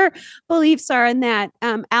whatever your beliefs are in that.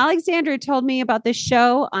 Alexandra told me about this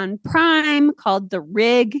show on Prime called The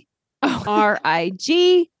Rig,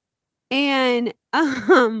 RIG, and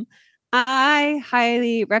I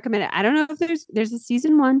highly recommend it. I don't know if there's a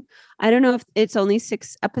season 1. I don't know if it's only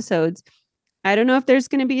 6 episodes. I don't know if there's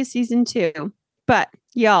going to be a season 2. But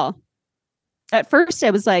y'all, at first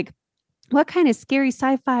I was like, what kind of scary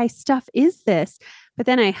sci-fi stuff is this? But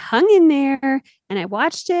then I hung in there and I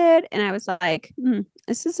watched it and I was like,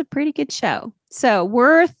 this is a pretty good show. So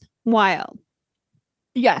worthwhile.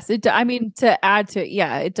 Yes. To add to it,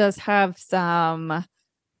 yeah, it does have some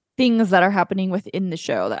things that are happening within the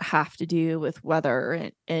show that have to do with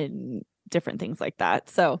weather and different things like that.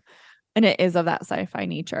 So, and it is of that sci-fi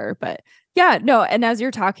nature, but yeah, no. And as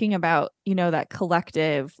you're talking about, that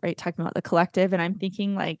collective, right? Talking about the collective, and I'm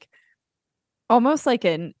thinking like almost like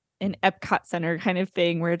an Epcot Center kind of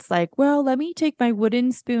thing where it's like, well, let me take my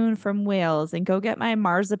wooden spoon from Wales and go get my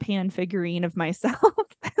marzipan figurine of myself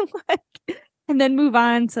and then move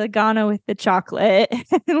on to Ghana with the chocolate.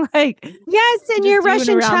 Yes, and your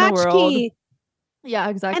Russian tchotchke. Yeah,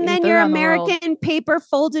 exactly. And then your American paper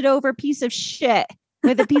folded over piece of shit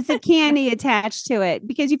with a piece of candy attached to it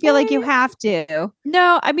because you feel like you have to.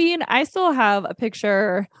 No, I still have a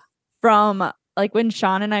picture from like when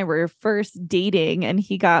Sean and I were first dating, and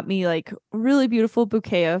he got me like a really beautiful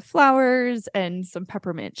bouquet of flowers and some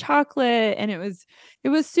peppermint chocolate, and it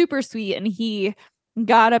was super sweet. And he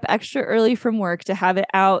got up extra early from work to have it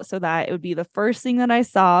out so that it would be the first thing that I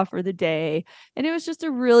saw for the day. And it was just a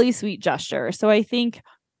really sweet gesture. So I think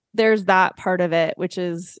there's that part of it, which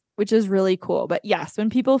is really cool. But yes, when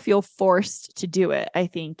people feel forced to do it, I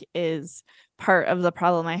think is part of the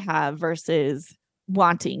problem I have versus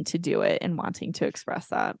wanting to do it and wanting to express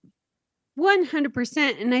that.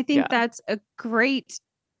 100%. And I think Yeah. that's a great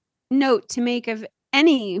note to make of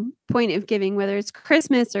any point of giving, whether it's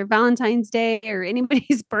Christmas or Valentine's Day or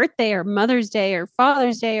anybody's birthday or Mother's Day or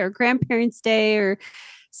Father's Day or Grandparents' Day or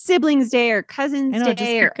Siblings Day or Cousins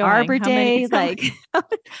Day or Arbor Day. Like,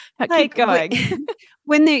 keep going.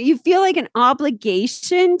 When you feel like an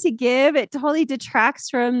obligation to give, it totally detracts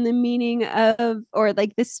from the meaning of, or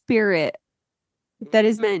like the spirit that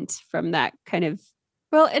is meant from that kind of.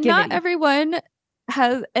 Well, and giving. not everyone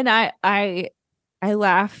has, and I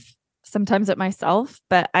laugh sometimes at myself,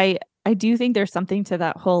 but I do think there's something to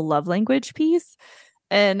that whole love language piece.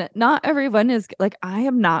 And not everyone is like, I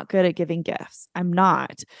am not good at giving gifts. I'm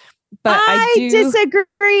not. But I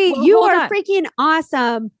disagree. Well, you are freaking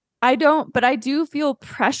awesome. I don't, but I do feel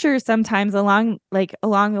pressure sometimes along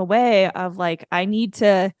the way of like, I need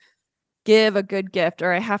to give a good gift,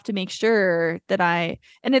 or I have to make sure that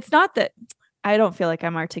and it's not that I don't feel like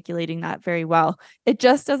I'm articulating that very well. It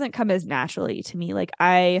just doesn't come as naturally to me. Like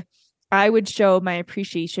I would show my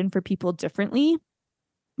appreciation for people differently,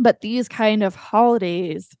 but these kind of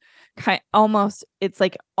holidays it's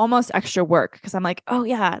like almost extra work, because I'm like, oh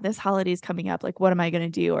yeah, this holiday is coming up. Like, what am I going to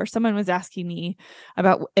do? Or someone was asking me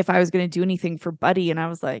about if I was going to do anything for Buddy. And I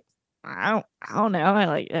was like, I don't know.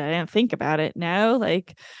 I didn't think about it. No,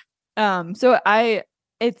 like, so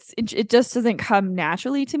it just doesn't come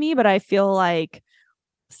naturally to me, but I feel like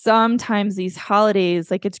sometimes these holidays,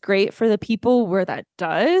 like it's great for the people where that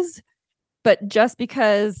does, but just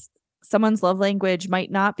because someone's love language might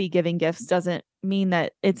not be giving gifts doesn't mean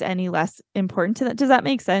that it's any less important to that. Does that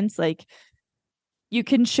make sense? Like, you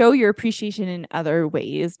can show your appreciation in other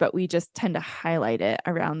ways, but we just tend to highlight it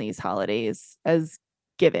around these holidays as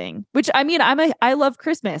giving, which I mean, I love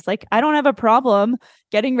Christmas. Like, I don't have a problem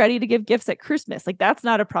getting ready to give gifts at Christmas. Like, that's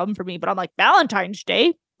not a problem for me, but I'm like, Valentine's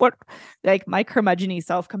Day, what? Like, my curmudgeon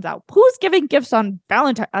self comes out. Who's giving gifts on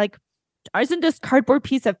Valentine? Like, isn't this cardboard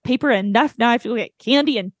piece of paper enough? Now I have to get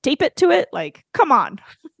candy and tape it to it. Like, come on.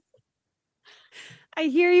 I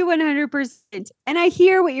hear you 100%. And I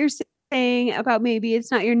hear what you're saying about maybe it's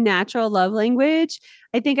not your natural love language.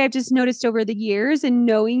 I think I've just noticed over the years and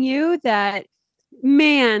knowing you that,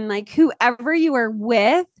 man, like whoever you are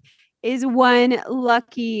with is one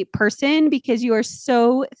lucky person, because you are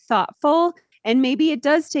so thoughtful. And maybe it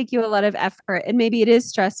does take you a lot of effort, and maybe it is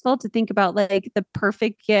stressful to think about like the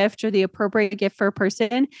perfect gift or the appropriate gift for a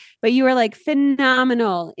person, but you are like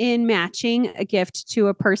phenomenal in matching a gift to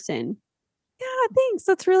a person. Yeah, thanks.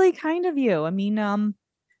 That's really kind of you. I mean,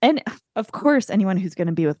 and of course, anyone who's going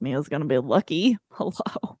to be with me is going to be lucky.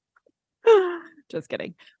 Hello. Just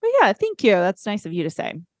kidding. But yeah, thank you. That's nice of you to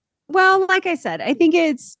say. Well, like I said, I think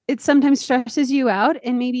it sometimes stresses you out,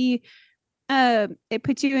 and maybe it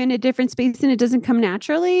puts you in a different space and it doesn't come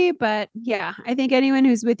naturally. But yeah, I think anyone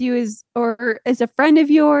who's with you is a friend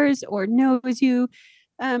of yours or knows you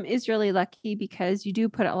is really lucky, because you do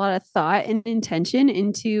put a lot of thought and intention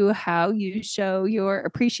into how you show your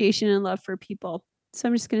appreciation and love for people. So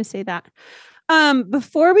I'm just going to say that.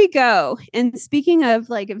 Before we go, and speaking of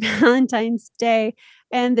like Valentine's Day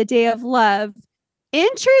and the Day of Love,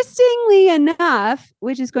 interestingly enough,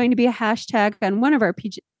 which is going to be a hashtag on one of our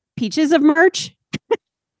peaches of merch.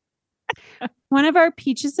 One of our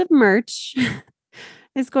peaches of merch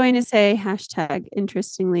is going to say hashtag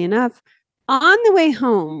interestingly enough. On the way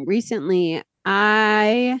home recently,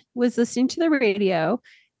 I was listening to the radio,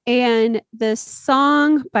 and the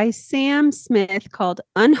song by Sam Smith called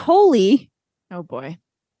Unholy, oh boy,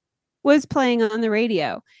 was playing on the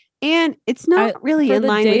radio. And it's not really in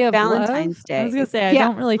line with Valentine's Day. I was going to say, I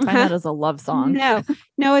don't really find that as a love song.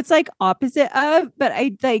 No, it's like opposite of, but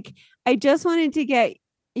I just wanted to get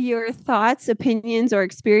your thoughts, opinions, or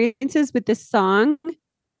experiences with this song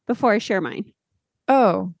before I share mine.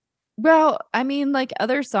 Oh, well, I mean, like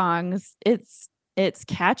other songs, it's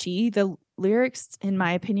catchy. The lyrics, in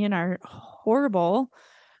my opinion, are horrible.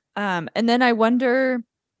 And then I've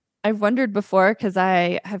wondered before, because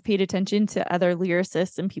I have paid attention to other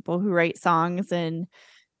lyricists and people who write songs, and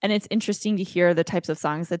it's interesting to hear the types of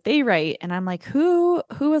songs that they write. And I'm like, who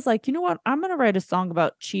was like, you know what, I'm going to write a song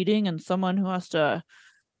about cheating and someone who has to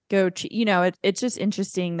go cheat. You know, it's just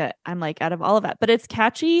interesting that I'm like, out of all of that, but it's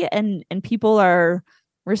catchy and people are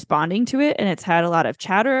responding to it, and it's had a lot of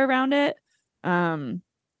chatter around it.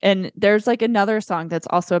 And there's like another song that's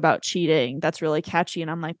also about cheating that's really catchy. And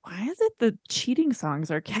I'm like, why is it the cheating songs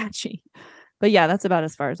are catchy? But yeah, that's about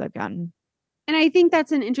as far as I've gotten. And I think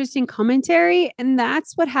that's an interesting commentary. And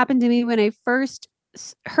that's what happened to me when I first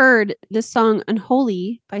heard the song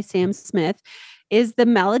Unholy by Sam Smith. Is the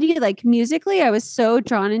melody, like musically, I was so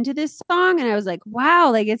drawn into this song, and I was like,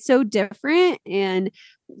 wow, like it's so different. And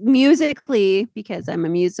musically, because I'm a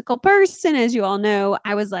musical person, as you all know,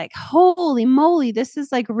 I was like, holy moly, this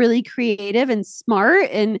is like really creative and smart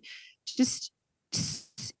and just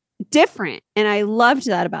different. And I loved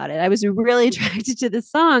that about it. I was really attracted to the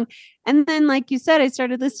song. And then, like you said, I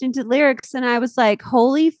started listening to lyrics and I was like,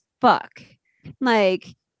 holy fuck. Like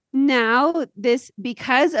now this,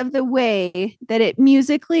 because of the way that it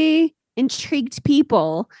musically intrigued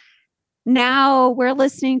people, now we're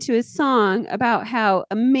listening to a song about how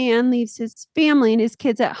a man leaves his family and his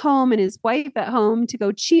kids at home and his wife at home to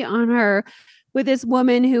go cheat on her with this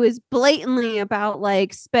woman who is blatantly about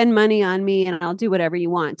like, spend money on me and I'll do whatever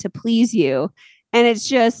you want to please you. And it's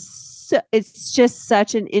just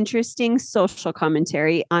such an interesting social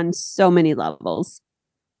commentary on so many levels.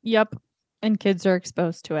 Yep. And kids are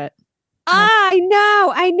exposed to it. I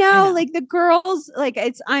know. Like the girls, like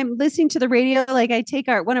I'm listening to the radio. Like I take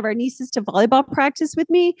one of our nieces to volleyball practice with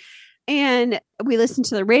me and we listen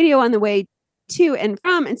to the radio on the way to and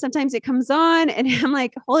from. And sometimes it comes on and I'm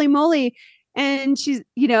like, holy moly. And she's,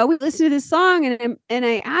 we listen to this song and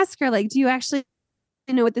I ask her like, do you actually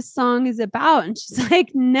know what this song is about? And she's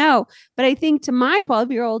like, no. But I think to my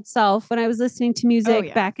 12-year-old self, when I was listening to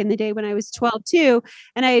music back in the day when I was 12 too,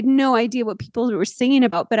 and I had no idea what people were singing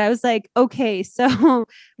about, but I was like, okay, so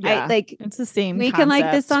it's the same. We can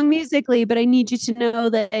like this song musically, but I need you to know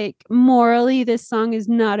that like morally, this song is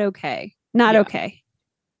not okay. Not okay.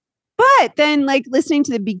 But then like listening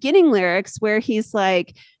to the beginning lyrics where he's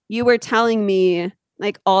like, you were telling me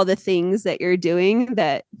like all the things that you're doing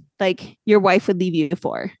that like your wife would leave you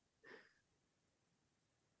for.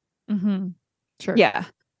 Mm-hmm. Sure. Yeah.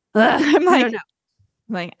 I'm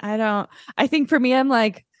like, I think for me, I'm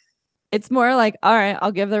like, it's more like, all right,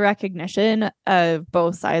 I'll give the recognition of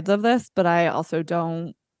both sides of this, but I also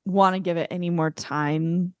don't want to give it any more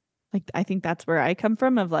time. Like, I think that's where I come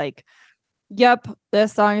from of like, yep,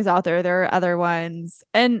 this song is out there. There are other ones.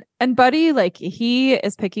 And Buddy, like he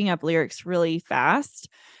is picking up lyrics really fast.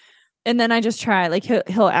 And then I just try, like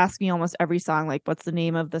he'll ask me almost every song, like, what's the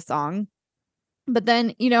name of the song? But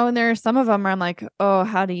then, and there are some of them where I'm like, oh,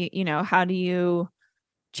 how do you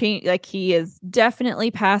change? Like he is definitely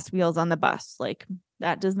past Wheels on the Bus. Like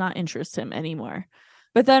that does not interest him anymore.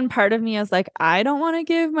 But then part of me is like, I don't want to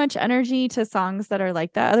give much energy to songs that are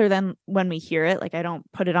like that other than when we hear it. Like I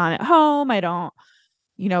don't put it on at home. I don't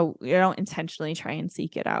intentionally try and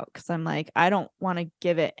seek it out because I'm like, I don't want to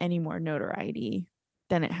give it any more notoriety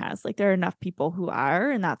than it has. Like there are enough people who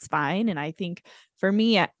are, and that's fine. And I think for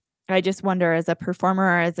me, I just wonder as a performer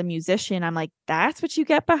or as a musician, I'm like, that's what you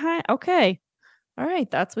get behind. Okay. All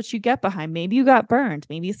right. That's what you get behind. Maybe you got burned.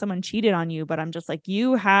 Maybe someone cheated on you, but I'm just like,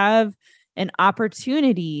 you have an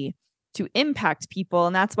opportunity to impact people.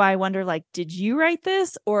 And that's why I wonder, like, did you write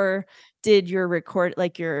this or did your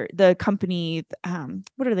the company,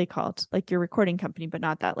 what are they called? Like your recording company, but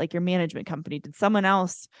not that, like your management company. Did someone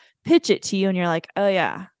else pitch it to you? And you're like, oh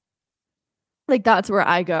yeah. Like that's where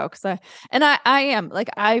I go. I am like,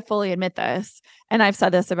 I fully admit this. And I've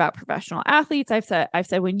said this about professional athletes. I've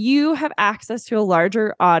said when you have access to a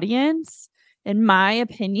larger audience, in my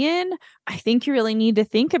opinion, I think you really need to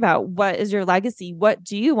think about what is your legacy? What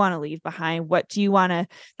do you want to leave behind? What do you want to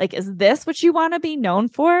like? Is this what you want to be known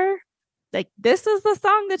for? Like, this is the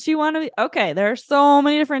song that you want to be. Okay. There are so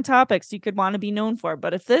many different topics you could want to be known for,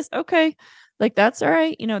 but if this, okay, like, that's all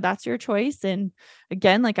right. That's your choice. And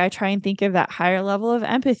again, like I try and think of that higher level of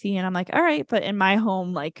empathy and I'm like, all right, but in my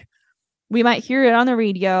home, like we might hear it on the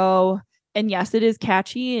radio. And yes, it is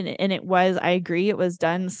catchy. And it was, I agree, it was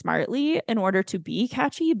done smartly in order to be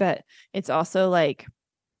catchy, but it's also like,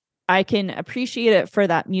 I can appreciate it for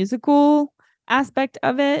that musical aspect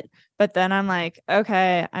of it. But then I'm like,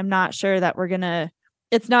 okay, I'm not sure that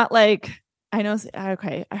it's not like, I know,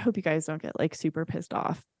 okay, I hope you guys don't get like super pissed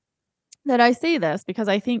off that I say this because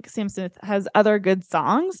I think Sam Smith has other good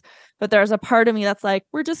songs, but there's a part of me that's like,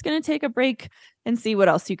 we're just going to take a break and see what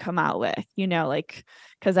else you come out with, like,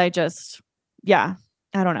 because I don't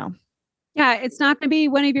know. Yeah, it's not going to be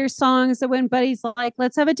one of your songs that when Buddy's like,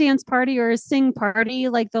 let's have a dance party or a sing party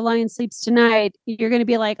like The Lion Sleeps Tonight, you're going to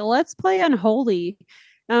be like, let's play Unholy.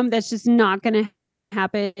 That's just not going to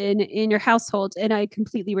happen in your household. And I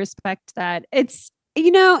completely respect that. It's,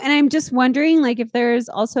 and I'm just wondering, like, if there's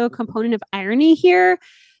also a component of irony here.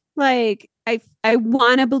 Like, I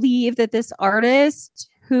want to believe that this artist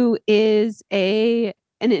who is an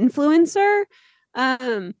influencer,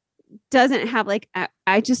 doesn't have like,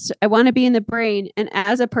 I want to be in the brain. And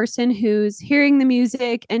as a person who's hearing the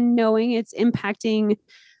music and knowing it's impacting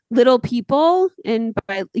little people and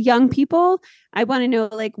by young people, I want to know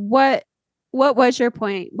like what what was your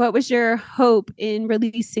point? What was your hope in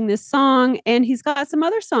releasing this song? And he's got some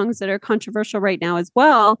other songs that are controversial right now as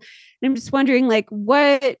well. And I'm just wondering, like,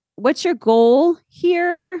 what's your goal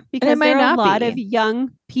here? Because there are a lot of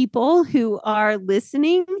young people who are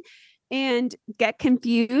listening and get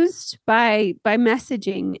confused by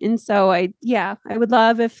messaging. And so I would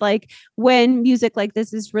love if, like, when music like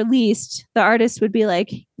this is released, the artist would be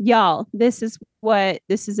like, y'all, this is what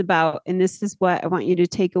this is about. And this is what I want you to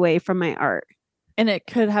take away from my art. And it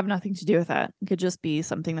could have nothing to do with that. It could just be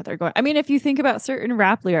something that they're going. I mean, if you think about certain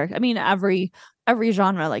rap lyrics, I mean, every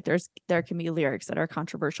genre, like there can be lyrics that are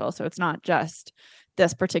controversial. So it's not just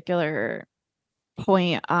this particular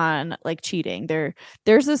point on like cheating.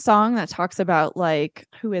 There's a song that talks about, like,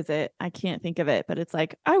 who is it? I can't think of it, but it's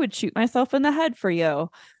like, I would shoot myself in the head for you.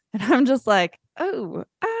 And I'm just like, oh,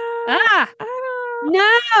 I don't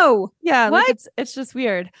no. Yeah, what? Like it's just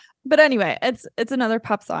weird. But anyway, it's another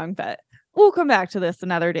pop song, but we'll come back to this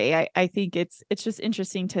another day. I think it's just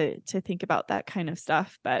interesting to think about that kind of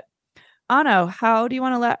stuff. But Ano, how do you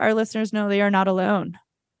want to let our listeners know they are not alone?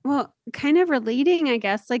 Well, kind of relating, I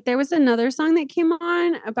guess. Like, there was another song that came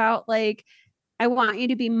on about, like, I want you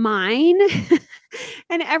to be mine.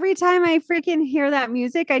 And every time I freaking hear that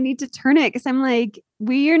music, I need to turn it because I'm like,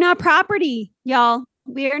 we are not property, y'all.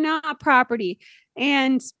 We are not property.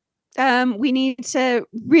 And we need to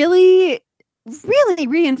really, really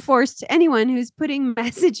reinforce to anyone who's putting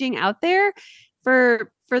messaging out there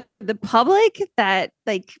for the public that,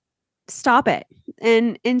 like, stop it.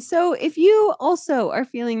 And so if you also are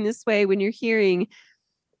feeling this way when you're hearing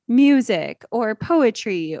music or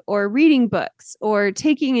poetry or reading books or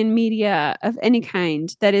taking in media of any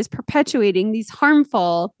kind that is perpetuating these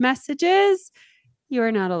harmful messages, you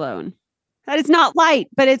are not alone. That is not light,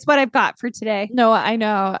 but it's what I've got for today. No, I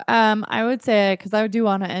know. I would say, because I do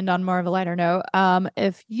want to end on more of a lighter note.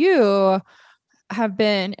 If you have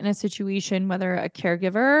been in a situation, whether a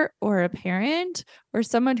caregiver or a parent or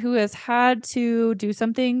someone who has had to do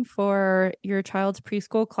something for your child's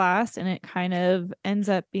preschool class and it kind of ends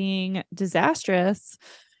up being disastrous,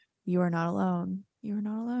 you are not alone. You are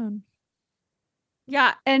not alone.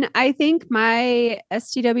 Yeah. And I think my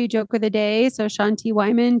STW joke of the day, so Sean T.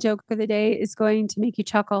 Wyman joke of the day, is going to make you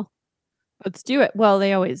chuckle. Let's do it. Well,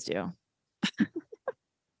 they always do.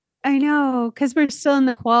 I know, because we're still in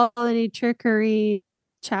the quality trickery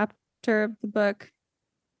chapter of the book.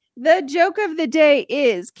 The joke of the day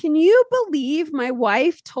is, can you believe my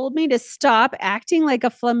wife told me to stop acting like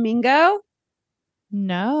a flamingo?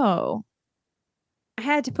 No. I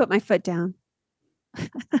had to put my foot down.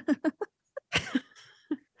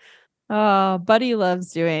 Oh, Buddy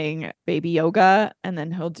loves doing baby yoga, and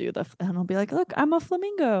then he'll be like, look, I'm a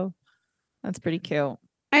flamingo. That's pretty cute.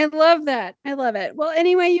 I love that. I love it. Well,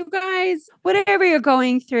 anyway, you guys, whatever you're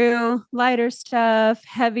going through, lighter stuff,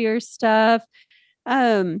 heavier stuff,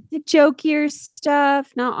 jokier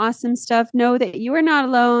stuff, not awesome stuff, know that you are not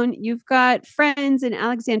alone. You've got friends in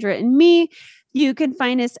Alexandra and me. You can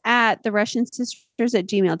find us at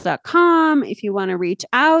therussiansisters@gmail.com if you want to reach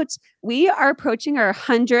out. We are approaching our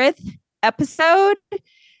 100th episode,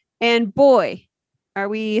 and boy, are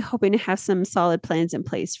we hoping to have some solid plans in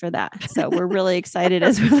place for that. So we're really excited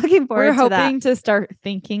as we're looking forward to that. We're hoping to start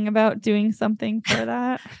thinking about doing something for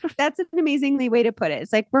that. That's an amazingly way to put it.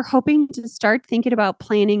 It's like we're hoping to start thinking about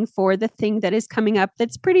planning for the thing that is coming up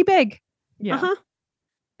that's pretty big. Yeah. Uh-huh.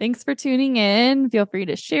 Thanks for tuning in. Feel free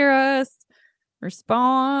to share us,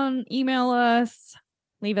 respond, email us,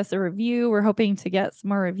 leave us a review. We're hoping to get some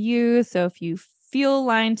more reviews. So if you feel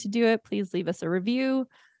aligned to do it, please leave us a review.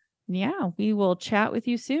 Yeah, we will chat with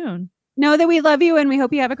you soon. Know that we love you and we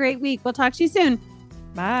hope you have a great week. We'll talk to you soon.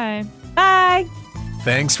 Bye. Bye.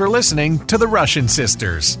 Thanks for listening to The Russian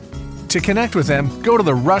Sisters. To connect with them, go to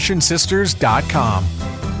therussiansisters.com.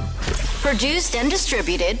 Produced and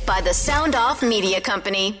distributed by the Sound Off Media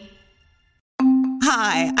Company.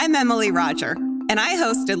 Hi, I'm Emily Roger, and I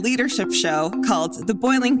host a leadership show called The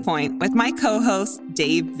Boiling Point with my co-host,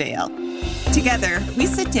 Dave Vale. Together, we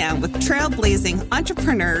sit down with trailblazing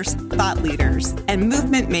entrepreneurs, thought leaders, and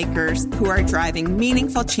movement makers who are driving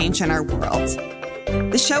meaningful change in our world.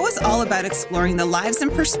 The show is all about exploring the lives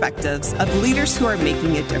and perspectives of leaders who are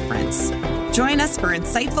making a difference. Join us for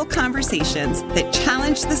insightful conversations that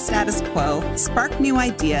challenge the status quo, spark new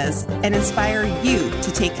ideas, and inspire you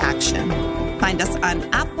to take action. Find us on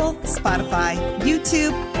Apple, Spotify,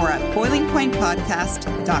 YouTube, or at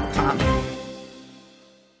boilingpointpodcast.com.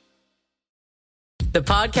 The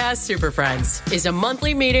Podcast Super Friends is a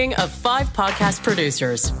monthly meeting of 5 podcast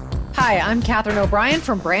producers. Hi, I'm Katherine O'Brien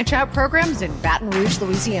from Branch Out Programs in Baton Rouge,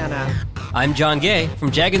 Louisiana. I'm John Gay from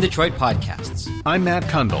Jag and Detroit Podcasts. I'm Matt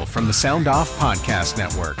Kundle from the Sound Off Podcast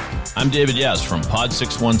Network. I'm David Yaz from Pod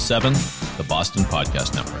 617, the Boston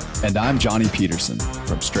Podcast Network. And I'm Johnny Peterson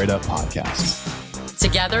from Straight Up Podcasts.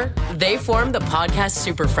 Together, they form the Podcast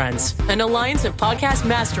Super Friends, an alliance of podcast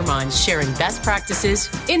masterminds sharing best practices,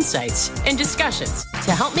 insights, and discussions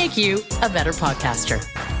to help make you a better podcaster.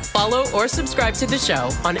 Follow or subscribe to the show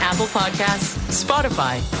on Apple Podcasts,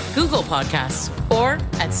 Spotify, Google Podcasts, or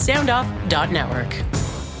at soundoff.network.